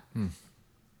done that.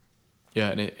 Yeah,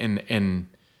 and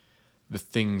the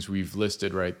things we've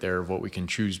listed right there of what we can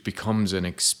choose becomes an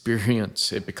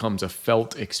experience. It becomes a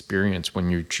felt experience when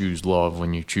you choose love,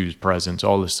 when you choose presence.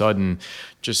 All of a sudden,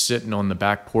 just sitting on the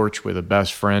back porch with a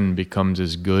best friend becomes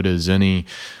as good as any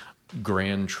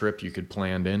grand trip you could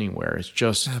plan anywhere. It's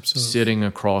just sitting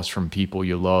across from people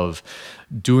you love,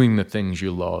 doing the things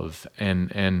you love,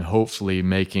 and hopefully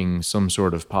making some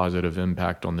sort of positive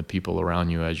impact on the people around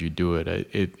you as you do it.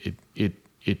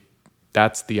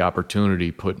 That's the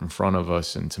opportunity put in front of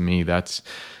us, and to me, that's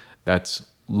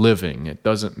living. It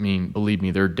doesn't mean, believe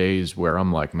me, there are days where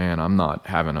I'm like, man, I'm not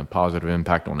having a positive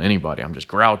impact on anybody. I'm just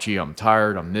grouchy. I'm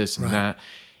tired. I'm this and that.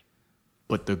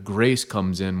 But the grace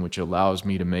comes in, which allows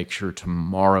me to make sure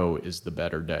tomorrow is the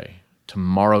better day.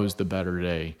 Tomorrow's the better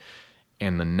day.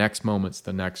 And the next moment's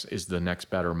the next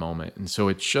better moment. And so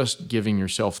it's just giving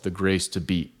yourself the grace to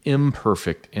be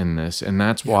imperfect in this. And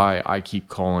that's why I keep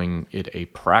calling it a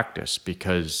practice,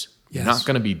 because you're not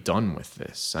going to be done with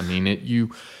this. I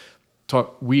mean,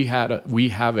 we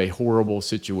have a horrible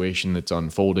situation that's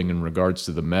unfolding in regards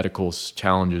to the medical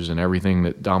challenges and everything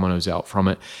that dominoes out from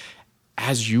it,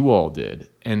 as you all did.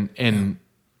 And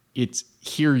it's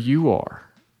here you are.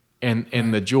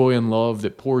 And the joy and love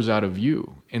that pours out of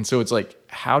you. And so it's like,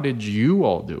 how did you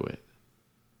all do it?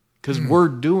 Because we're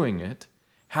doing it.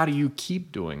 How do you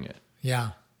keep doing it? Yeah.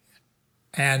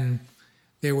 And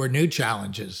there were new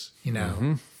challenges,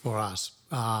 for us.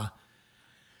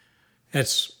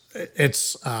 It's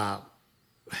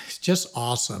just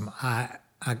awesome. I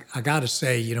got to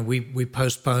say, we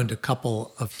postponed a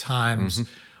couple of times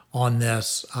on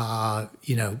this,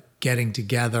 getting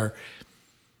together.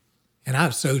 And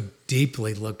I've so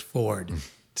deeply looked forward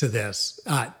to this.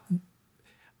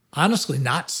 Honestly,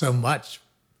 not so much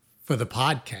for the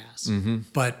podcast,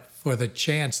 but for the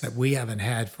chance that we haven't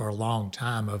had for a long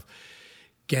time of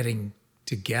getting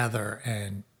together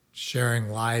and sharing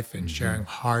life and sharing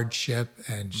hardship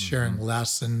and sharing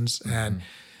lessons. And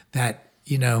that,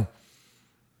 even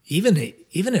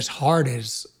as hard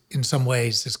as in some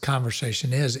ways this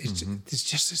conversation is, it's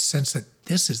just a sense that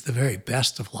this is the very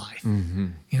best of life.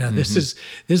 This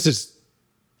is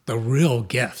the real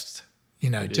gift,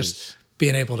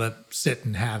 being able to sit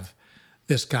and have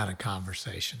this kind of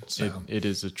conversation. So it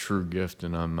is a true gift,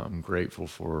 and I'm grateful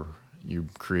for you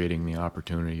creating the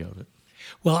opportunity of it.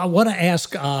 Well, I want to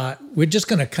ask, we're just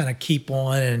going to kind of keep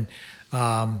on.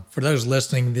 And for those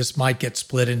listening, this might get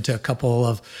split into a couple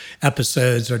of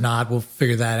episodes or not. We'll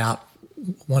figure that out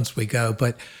once we go.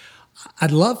 But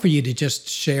I'd love for you to just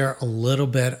share a little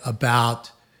bit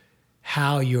about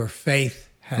how your faith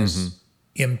has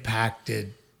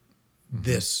impacted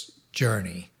this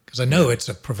journey. Because I know it's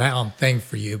a profound thing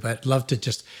for you, but I'd love to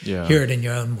just hear it in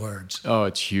your own words. Oh,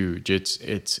 it's huge.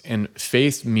 And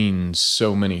faith means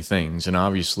so many things. And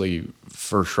obviously,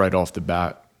 first right off the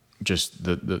bat, just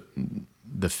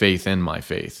the faith in my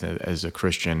faith as a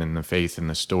Christian, and the faith in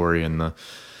the story, and the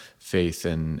faith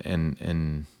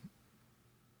and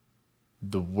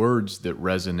the words that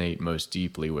resonate most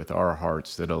deeply with our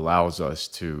hearts, that allows us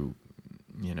to,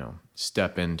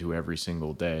 step into every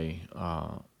single day,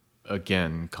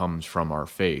 again, comes from our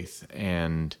faith.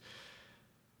 And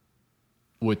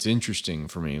what's interesting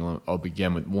for me, I'll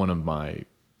begin with one of my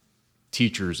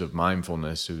teachers of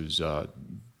mindfulness, who's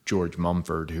George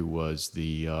Mumford, who was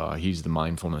he's the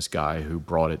mindfulness guy who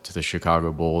brought it to the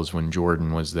Chicago Bulls when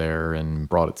Jordan was there, and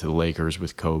brought it to the Lakers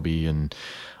with Kobe, and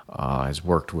has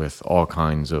worked with all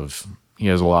kinds of, he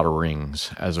has a lot of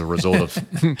rings as a result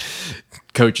of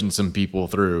coaching some people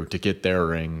through to get their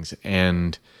rings.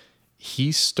 And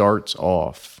he starts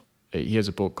off, he has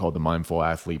a book called The Mindful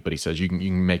Athlete, but he says you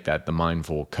can make that the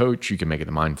mindful coach, you can make it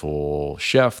the mindful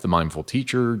chef, the mindful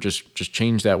teacher, just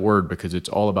change that word, because it's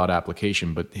all about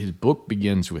application. But his book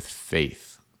begins with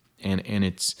faith. And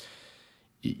it's,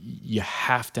 you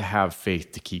have to have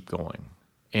faith to keep going.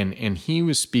 And he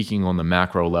was speaking on the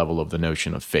macro level of the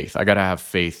notion of faith. I got to have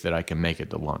faith that I can make it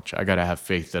to lunch. I got to have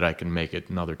faith that I can make it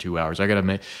another 2 hours. I got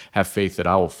to have faith that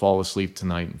I will fall asleep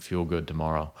tonight and feel good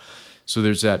tomorrow. So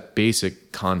there's that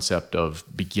basic concept of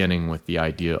beginning with the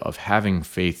idea of having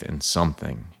faith in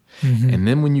something. And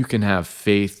then when you can have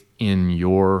faith in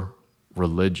your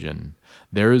religion,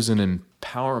 there is an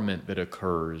empowerment that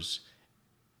occurs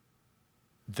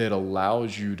that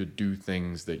allows you to do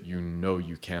things that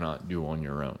you cannot do on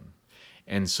your own.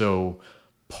 And so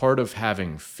part of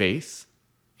having faith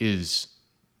is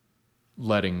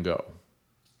letting go.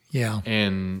 Yeah.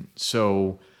 And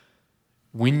so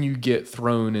when you get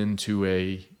thrown into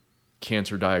a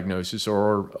cancer diagnosis,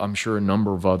 or I'm sure a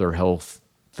number of other health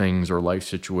things or life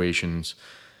situations,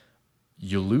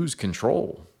 you lose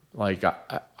control. Like,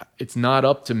 it's not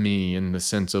up to me in the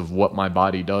sense of what my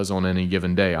body does on any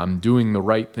given day. I'm doing the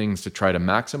right things to try to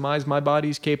maximize my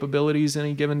body's capabilities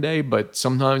any given day, but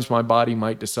sometimes my body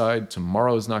might decide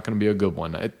tomorrow is not going to be a good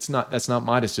one. That's not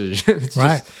my decision.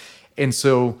 Right. And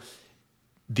so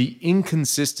the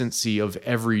inconsistency of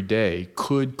every day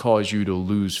could cause you to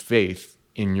lose faith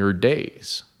in your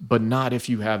days, but not if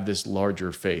you have this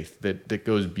larger faith that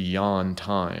goes beyond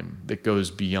time, that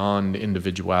goes beyond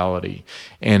individuality.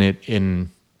 And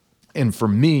for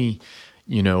me,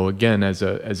 again, as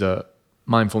a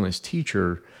mindfulness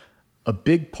teacher, a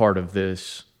big part of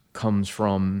this comes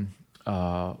from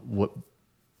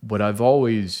what I've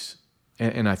always,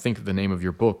 and I think of the name of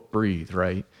your book, Breathe,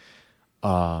 right?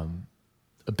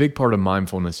 A big part of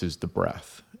mindfulness is the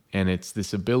breath. And it's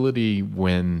this ability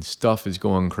when stuff is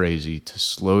going crazy to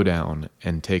slow down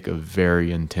and take a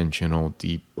very intentional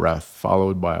deep breath,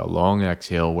 followed by a long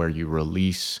exhale where you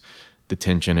release the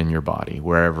tension in your body,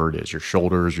 wherever it is, your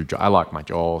shoulders, your jaw. I lock my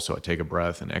jaw, so I take a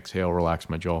breath and exhale, relax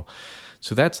my jaw.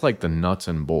 So that's like the nuts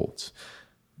and bolts.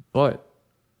 But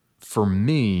for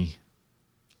me,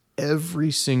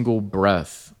 every single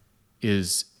breath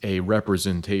is a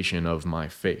representation of my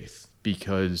faith,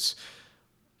 because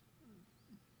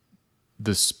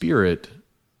the spirit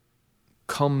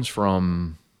comes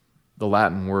from the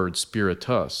Latin word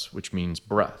spiritus, which means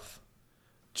breath.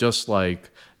 Just like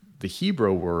the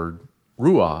Hebrew word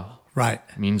ruah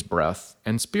means breath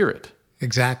and spirit.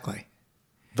 Exactly.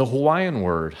 The Hawaiian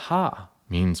word ha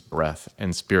means breath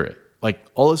and spirit. Like,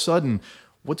 all of a sudden,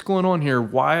 what's going on here?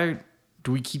 Why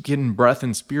do we keep getting breath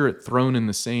and spirit thrown in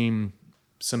the same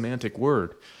semantic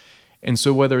word? And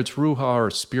so whether it's ruha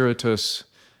or spiritus,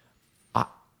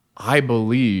 I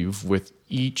believe with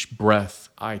each breath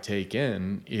I take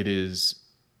in, it is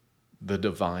the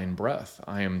divine breath.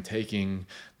 I am taking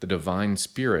the divine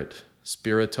spirit,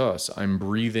 spiritus. I'm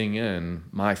breathing in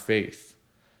my faith.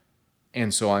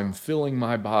 And so I'm filling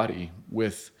my body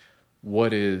with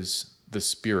what is the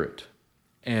spirit.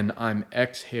 And I'm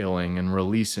exhaling and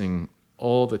releasing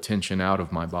all the tension out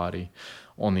of my body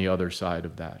on the other side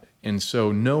of that. And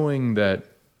so knowing that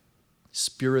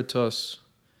spiritus,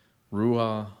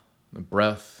 ruah, the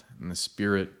breath and the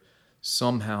spirit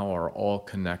somehow are all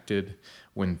connected.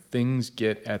 When things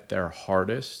get at their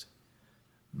hardest,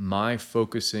 my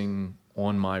focusing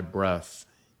on my breath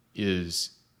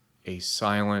is a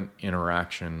silent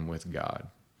interaction with God.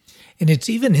 And it's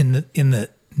even in the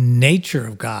nature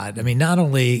of God. I mean, not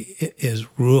only is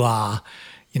ruah,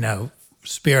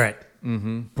 spirit,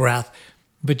 breath,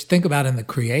 but you think about in the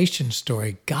creation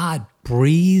story, God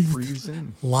breathed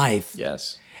in life.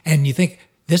 Yes. And you think,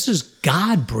 this is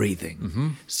God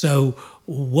breathing. So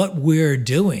what we're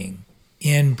doing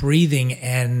in breathing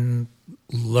and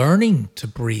learning to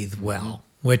breathe well,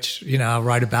 which, I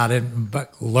write about it,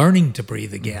 but learning to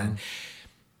breathe again,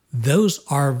 those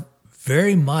are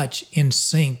very much in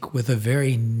sync with the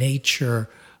very nature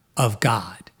of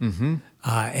God.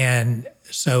 And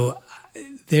so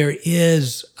there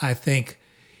is, I think,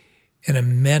 an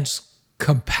immense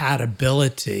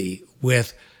compatibility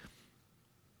with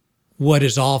what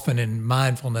is often in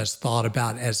mindfulness thought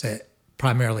about as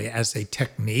primarily as a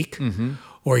technique,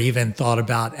 or even thought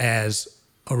about as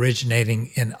originating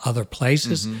in other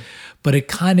places. But it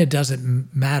kind of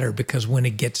doesn't matter, because when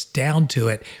it gets down to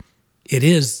it, it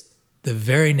is the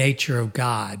very nature of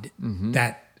God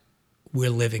that we're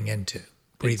living into,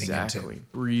 breathing exactly. into.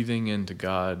 Breathing into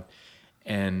God.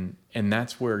 And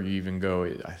that's where you even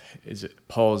go. Is it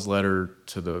Paul's letter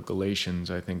to the Galatians,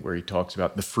 I think, where he talks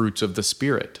about the fruits of the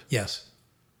Spirit? Yes.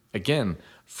 Again,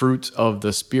 fruits of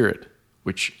the Spirit,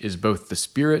 which is both the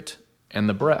Spirit and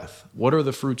the breath. What are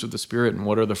the fruits of the Spirit and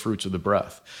what are the fruits of the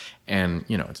breath? And,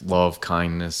 it's love,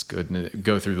 kindness, goodness.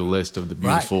 Go through the list of the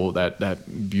beautiful,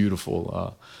 that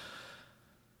beautiful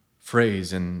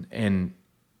phrase. And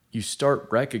you start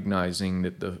recognizing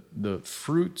that the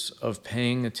fruits of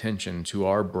paying attention to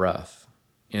our breath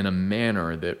in a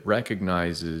manner that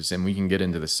recognizes, and we can get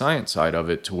into the science side of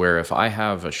it, to where if I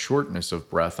have a shortness of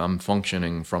breath, I'm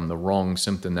functioning from the wrong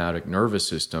sympathetic nervous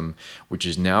system, which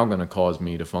is now going to cause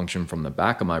me to function from the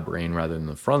back of my brain rather than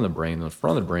the front of the brain. And the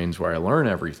front of the brain is where I learn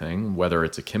everything, whether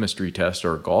it's a chemistry test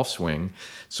or a golf swing.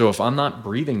 So if I'm not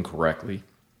breathing correctly,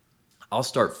 I'll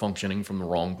start functioning from the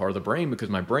wrong part of the brain because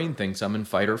my brain thinks I'm in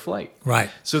fight or flight. Right.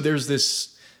 So there's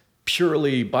this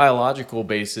purely biological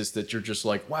basis that you're just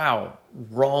like, wow,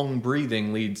 wrong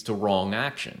breathing leads to wrong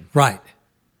action. Right.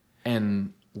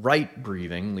 And right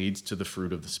breathing leads to the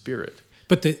fruit of the Spirit.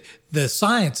 But the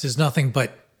science is nothing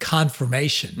but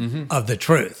confirmation of the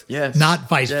truth. Yes. Not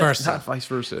vice versa. Not vice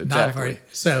versa. Exactly.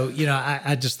 So,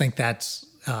 I just think that's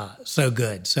so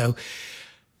good. So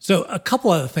a couple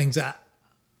other things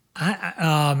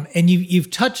and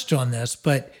you've touched on this,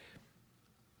 but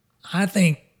I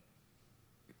think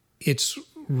it's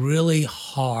really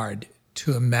hard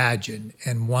to imagine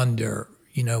and wonder,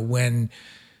 when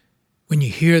you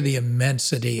hear the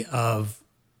immensity of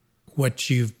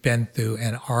what you've been through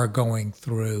and are going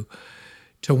through,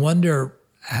 to wonder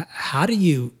how do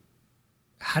you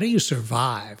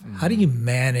survive? How do you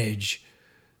manage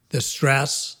the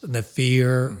stress and the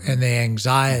fear and the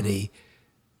anxiety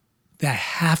that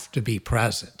have to be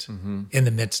present in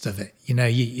the midst of it?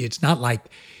 It's not like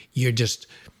you're just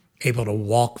able to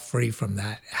walk free from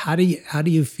that. How do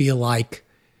you feel like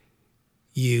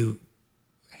you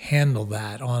handle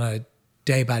that on a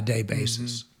day-by-day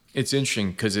basis? It's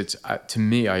interesting because it's, to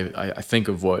me, I think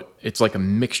of it's like a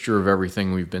mixture of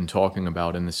everything we've been talking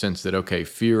about, in the sense that, okay,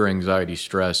 fear, anxiety,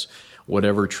 stress,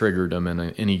 whatever triggered them in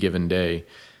any given day,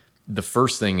 the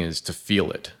first thing is to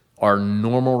feel it. Our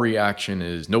normal reaction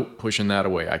is, nope, pushing that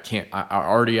away. I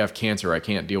already have cancer. I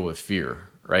can't deal with fear.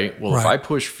 Right? Well, if I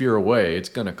push fear away, it's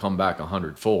going to come back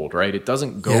 100-fold, right? It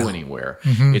doesn't go anywhere.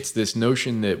 It's this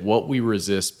notion that what we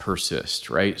resist persists,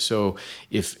 right? So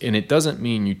and it doesn't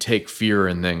mean you take fear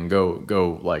and then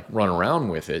go like run around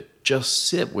with it. Just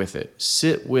sit with it.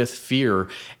 Sit with fear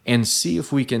and see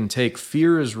if we can take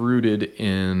fear as rooted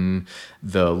in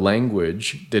the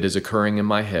language that is occurring in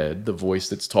my head, the voice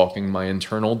that's talking, my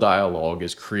internal dialogue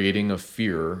is creating a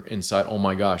fear inside. Oh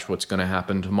my gosh, what's going to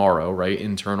happen tomorrow, right?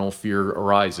 Internal fear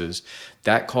arises.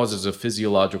 That causes a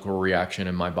physiological reaction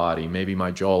in my body. Maybe my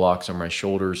jaw locks or my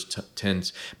shoulders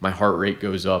tense. My heart rate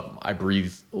goes up. I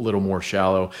breathe a little more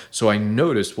shallow. So I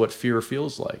notice what fear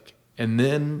feels like. And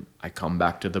then I come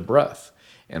back to the breath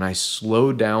and I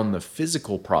slow down the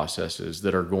physical processes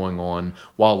that are going on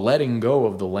while letting go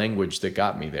of the language that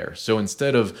got me there. So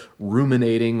instead of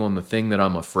ruminating on the thing that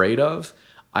I'm afraid of,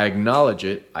 I acknowledge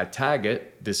it, I tag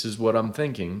it, this is what I'm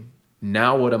thinking.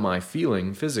 Now what am I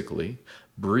feeling physically?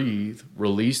 Breathe,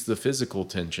 release the physical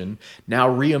tension. Now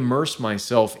re-immerse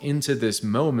myself into this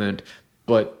moment,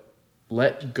 but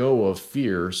let go of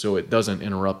fear so it doesn't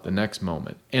interrupt the next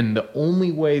moment. And the only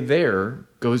way there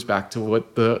goes back to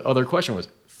what the other question was,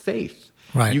 faith.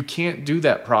 Right. You can't do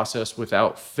that process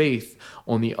without faith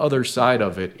on the other side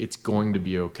of it. It's going to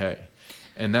be okay.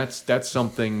 And that's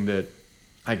something that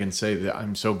I can say that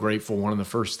I'm so grateful. One of the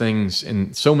first things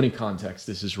in so many contexts,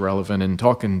 this is relevant, and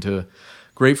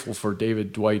grateful for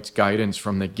David Dwight's guidance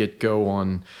from the get-go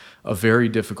on a very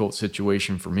difficult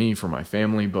situation for me, for my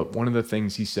family. But one of the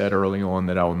things he said early on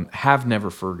that I'll have never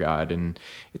forgot, and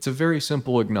it's a very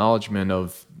simple acknowledgement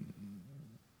of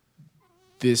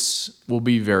this will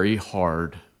be very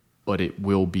hard, but it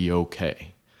will be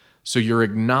okay. So you're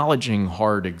acknowledging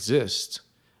hard exists,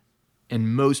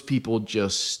 and most people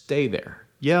just stay there.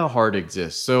 Yeah, hard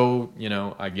exists, so,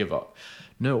 I give up.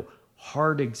 No,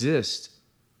 hard exists,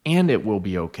 and it will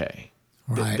be okay.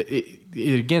 Right.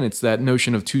 Again, it's that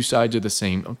notion of two sides of the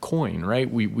same coin,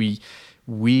 right?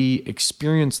 We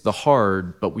experience the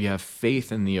hard, but we have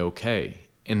faith in the okay.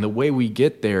 And the way we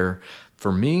get there,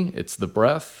 for me, it's the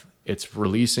breath. It's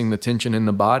releasing the tension in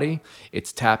the body.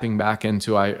 It's tapping back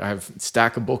into, I have a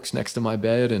stack of books next to my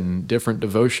bed and different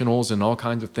devotionals and all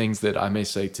kinds of things that I may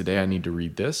say, today I need to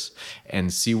read this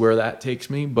and see where that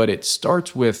takes me. But it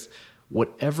starts with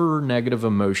whatever negative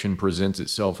emotion presents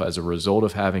itself as a result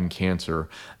of having cancer,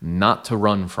 not to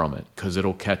run from it because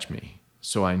it'll catch me.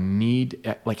 So I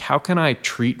need, how can I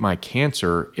treat my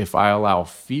cancer if I allow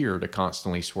fear to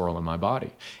constantly swirl in my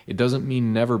body? It doesn't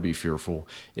mean never be fearful.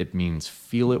 It means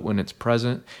feel it when it's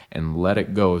present and let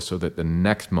it go so that the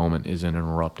next moment isn't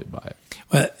interrupted by it.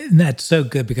 Well, and that's so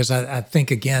good because I think,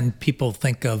 again, people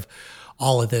think of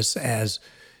all of this as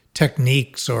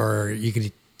techniques, or you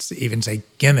could even say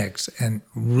gimmicks. And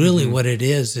really what it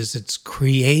is it's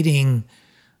creating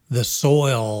the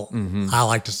soil, I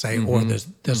like to say, or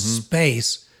the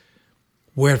space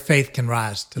where faith can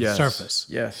rise to the surface.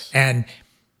 Yes. And,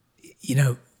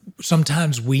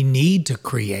 sometimes we need to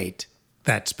create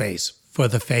that space for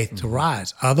the faith to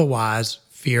rise. Otherwise,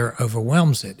 fear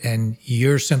overwhelms it. And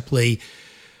you're simply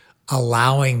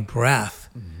allowing breath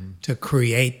to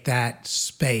create that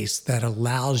space that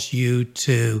allows you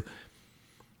to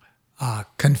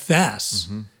confess,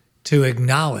 to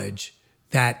acknowledge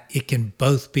that it can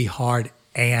both be hard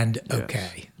and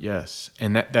okay. Yes.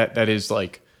 And that is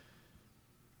like,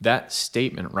 that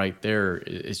statement right there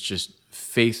is just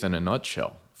faith in a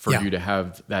nutshell for you to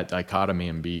have that dichotomy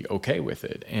and be okay with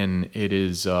it. And it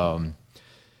is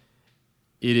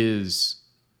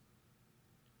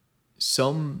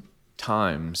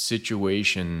sometimes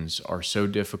situations are so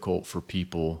difficult for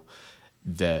people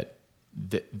that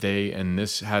they, and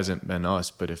this hasn't been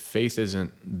us, but if faith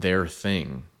isn't their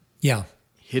thing,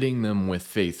 hitting them with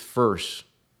faith first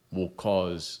will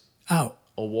cause a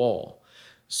wall.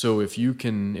 So if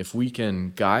we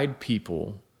can guide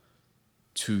people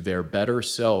to their better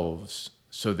selves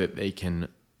so that they can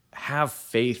have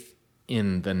faith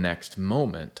in the next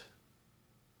moment,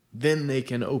 then they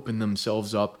can open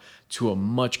themselves up to a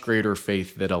much greater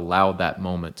faith that allowed that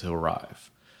moment to arrive.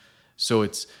 So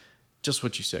it's just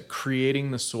what you said,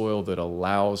 creating the soil that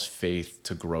allows faith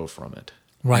to grow from it.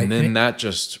 Right. And then that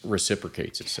just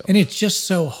reciprocates itself. And it's just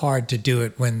so hard to do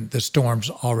it when the storm's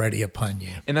already upon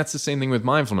you. And that's the same thing with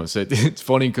mindfulness. It's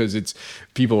funny because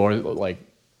people are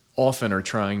often are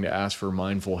trying to ask for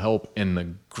mindful help in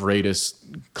the greatest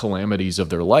calamities of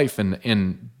their life.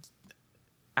 And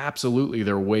absolutely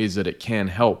there are ways that it can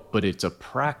help, but it's a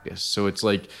practice. So it's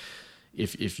like,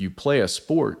 if you play a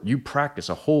sport, you practice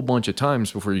a whole bunch of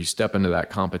times before you step into that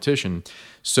competition.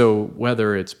 So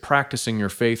whether it's practicing your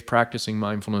faith, practicing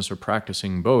mindfulness, or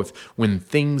practicing both, when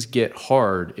things get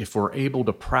hard, if we're able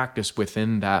to practice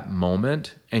within that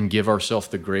moment and give ourselves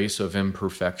the grace of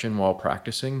imperfection while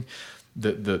practicing,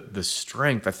 the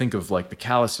strength, I think of the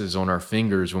calluses on our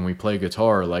fingers when we play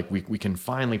guitar, we can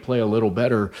finally play a little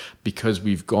better because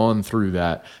we've gone through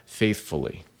that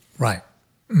faithfully. Right.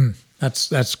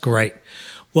 That's great.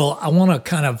 Well, I want to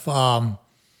kind of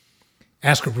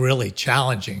ask a really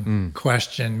challenging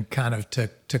question, kind of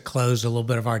to close a little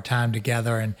bit of our time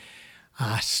together. And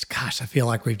gosh, I feel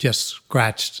like we've just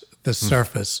scratched the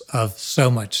surface of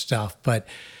so much stuff. But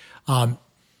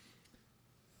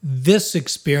this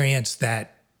experience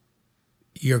that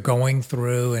you're going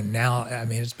through, and now, I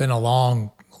mean, it's been a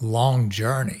long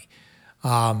journey.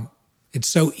 It's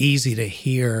so easy to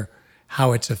hear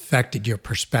how it's affected your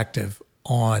perspective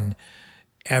on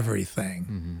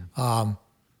everything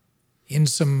in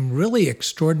some really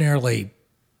extraordinarily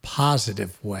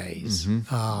positive ways.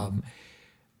 I'd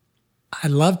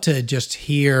love to just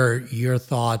hear your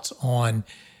thoughts on,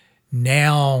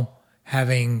 now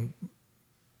having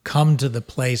come to the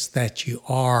place that you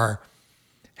are,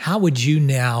 how would you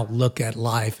now look at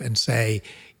life and say,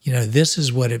 this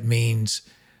is what it means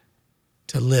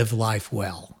to live life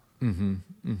well?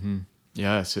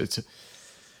 Yes, it's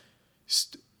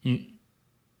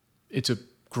a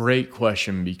great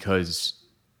question, because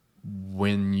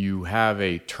when you have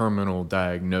a terminal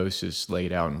diagnosis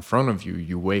laid out in front of you,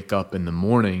 you wake up in the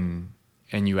morning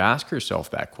and you ask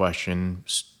yourself that question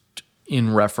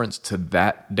in reference to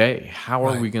that day. How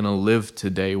are we going to live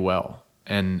today well?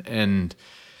 And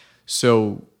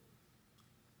so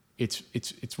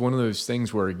it's one of those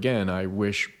things where, again, I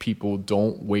wish people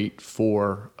don't wait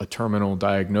for a terminal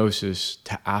diagnosis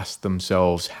to ask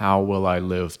themselves, how will I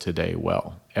live today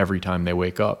well, every time they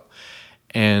wake up.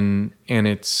 And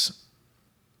it's,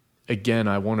 again,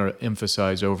 I want to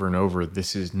emphasize over and over,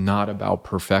 this is not about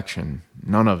perfection.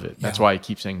 None of it. That's why I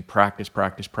keep saying practice,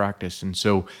 practice, practice. And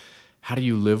so how do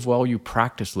you live well? You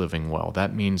practice living well.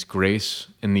 That means grace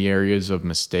in the areas of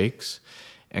mistakes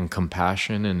and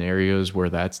compassion in areas where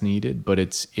that's needed. But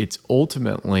it's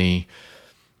ultimately,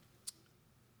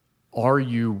 are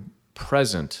you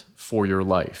present for your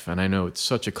life? And I know it's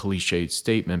such a cliched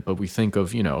statement, but we think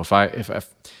of,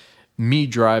 if me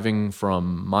driving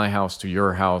from my house to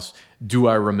your house, do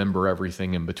I remember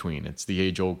everything in between? It's the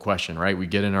age-old question, right? We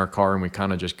get in our car and we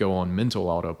kind of just go on mental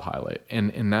autopilot.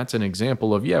 And that's an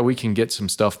example of, we can get some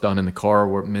stuff done in the car,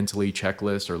 or mentally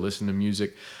checklist or listen to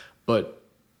music, but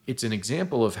it's an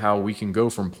example of how we can go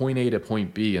from point A to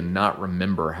point B and not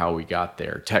remember how we got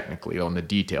there technically on the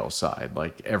detail side,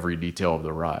 like every detail of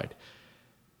the ride.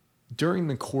 During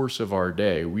the course of our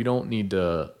day, we don't need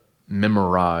to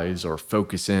memorize or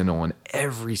focus in on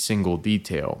every single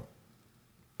detail,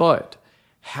 but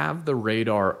have the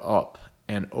radar up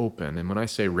and open. And when I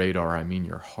say radar, I mean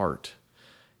your heart.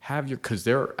 Because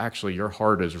your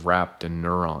heart is wrapped in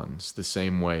neurons the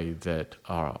same way that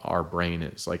our brain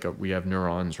is. Like we have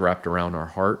neurons wrapped around our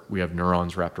heart. We have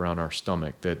neurons wrapped around our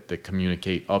stomach that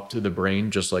communicate up to the brain,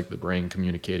 just like the brain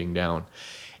communicating down.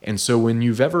 And so when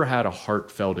you've ever had a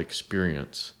heartfelt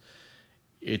experience,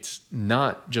 it's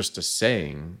not just a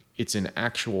saying, it's an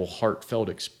actual heartfelt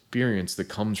experience that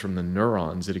comes from the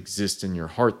neurons that exist in your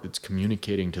heart that's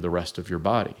communicating to the rest of your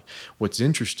body. What's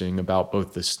interesting about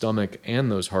both the stomach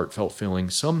and those heartfelt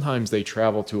feelings, sometimes they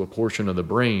travel to a portion of the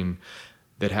brain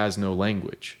that has no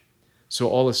language. So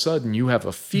all of a sudden you have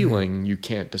a feeling you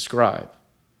can't describe.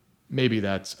 Maybe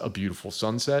that's a beautiful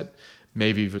sunset.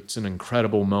 Maybe it's an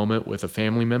incredible moment with a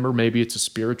family member. Maybe it's a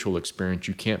spiritual experience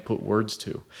you can't put words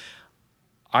to.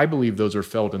 I believe those are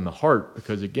felt in the heart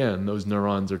because, again, those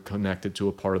neurons are connected to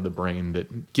a part of the brain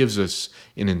that gives us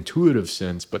an intuitive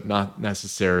sense, but not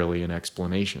necessarily an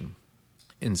explanation.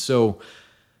 And so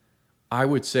I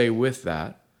would say with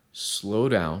that, slow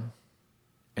down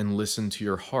and listen to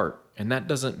your heart. And that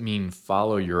doesn't mean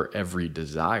follow your every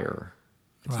desire.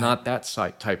 It's not that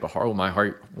type of heart. Oh, my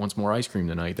heart wants more ice cream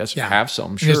tonight. That's have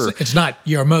some, sure. It's not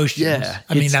your emotions. Yeah,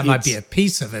 I mean, that might be a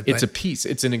piece of it. It's a piece.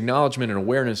 It's an acknowledgement and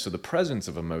awareness of the presence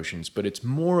of emotions, but it's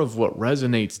more of what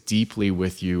resonates deeply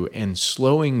with you, and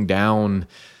slowing down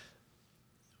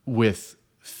with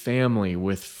family,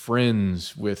 with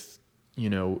friends, with,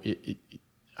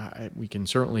 we can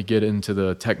certainly get into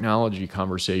the technology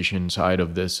conversation side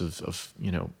of this of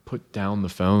put down the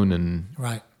phone and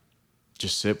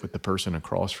just sit with the person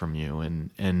across from you.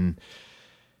 And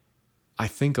I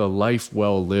think a life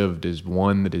well lived is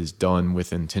one that is done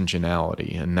with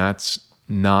intentionality. And that's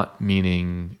not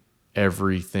meaning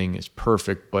everything is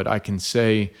perfect, but I can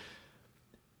say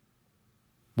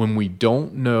when we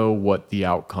don't know what the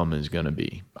outcome is going to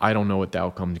be, I don't know what the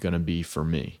outcome is going to be for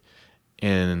me.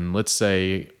 And let's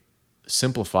say,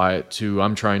 simplify it to,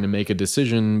 I'm trying to make a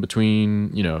decision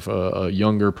between, if a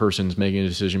younger person's making a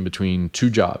decision between two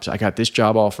jobs. I got this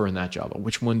job offer and that job.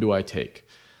 Which one do I take?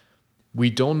 We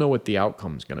don't know what the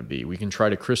outcome is going to be. We can try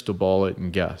to crystal ball it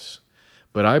and guess.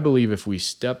 But I believe if we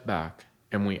step back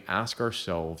and we ask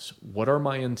ourselves, what are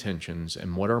my intentions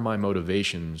and what are my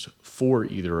motivations for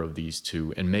either of these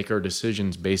two, and make our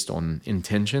decisions based on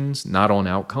intentions, not on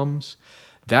outcomes.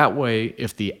 That way,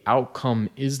 if the outcome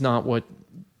is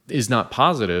not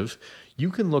positive, you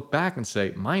can look back and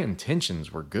say, my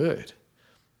intentions were good.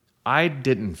 I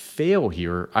didn't fail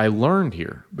here. I learned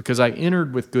here because I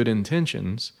entered with good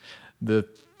intentions. The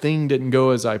thing didn't go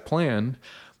as I planned,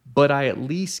 but I at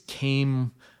least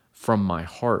came from my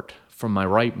heart, from my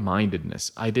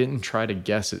right-mindedness. I didn't try to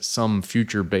guess at some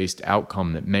future-based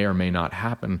outcome that may or may not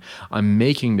happen. I'm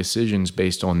making decisions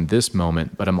based on this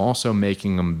moment, but I'm also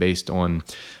making them based on,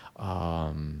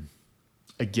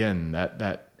 again,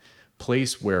 that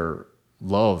place where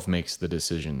love makes the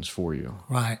decisions for you.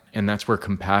 Right. And that's where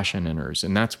compassion enters.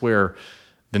 And that's where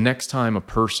the next time a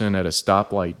person at a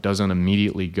stoplight doesn't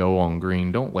immediately go on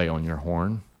green, don't lay on your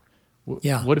horn.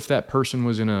 What if that person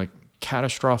was in a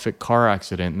catastrophic car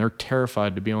accident and they're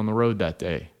terrified to be on the road that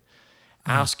day?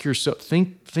 Ask yourself,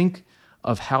 think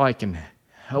of how I can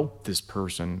help this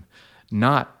person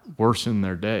not worsen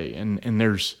their day. And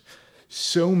there's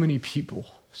so many people,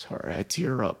 sorry, I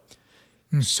tear up,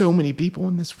 so many people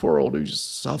in this world who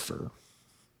just suffer.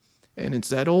 And it's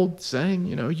that old saying,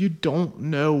 you don't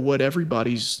know what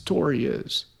everybody's story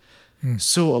is.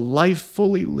 So a life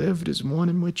fully lived is one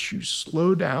in which you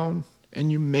slow down,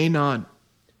 and you may not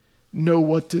know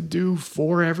what to do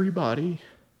for everybody,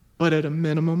 but at a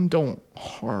minimum, don't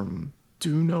harm.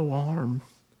 Do no harm.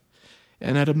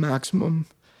 And at a maximum,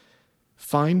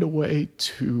 find a way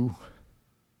to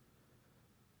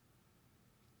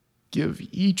give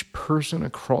each person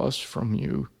across from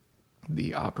you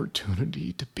the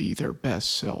opportunity to be their best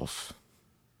self.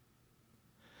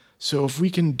 So if we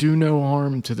can do no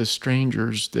harm to the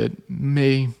strangers that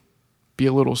may be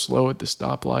a little slow at the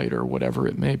stoplight or whatever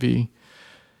it may be,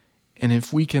 and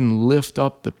if we can lift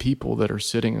up the people that are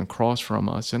sitting across from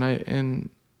us, and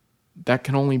that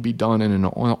can only be done in an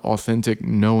authentic,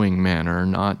 knowing manner,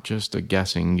 not just a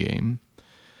guessing game.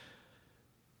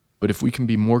 But if we can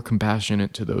be more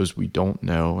compassionate to those we don't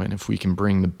know, and if we can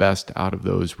bring the best out of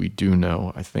those we do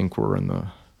know, I think we're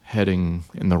heading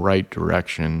in the right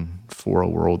direction for a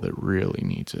world that really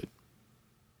needs it.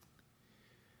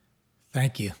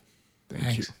 Thank you.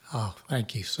 Thank you. Oh,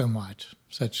 thank you so much.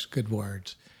 Such good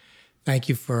words. Thank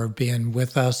you for being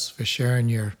with us, for sharing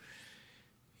your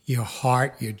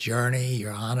heart, your journey,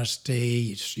 your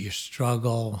honesty, your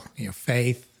struggle, your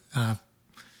faith.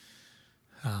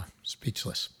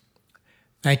 Speechless.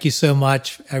 Thank you so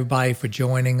much, everybody, for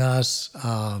joining us.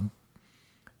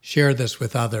 Share this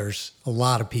with others. A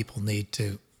lot of people need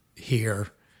to hear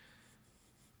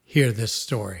this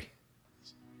story.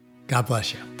 God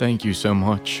bless you. Thank you so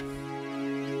much.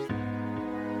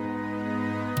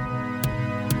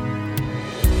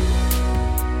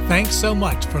 Thanks so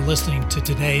much for listening to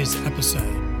today's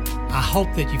episode. I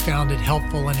hope that you found it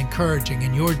helpful and encouraging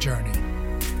in your journey.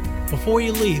 Before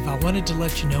you leave, I wanted to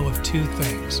let you know of two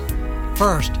things.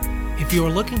 First, if you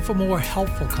are looking for more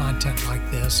helpful content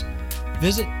like this,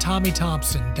 visit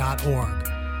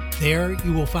TommyThompson.org. There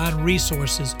you will find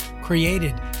resources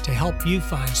created to help you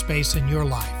find space in your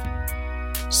life.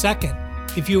 Second,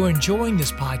 if you are enjoying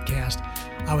this podcast,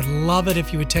 I would love it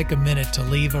if you would take a minute to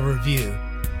leave a review.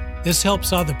 This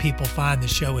helps other people find the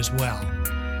show as well.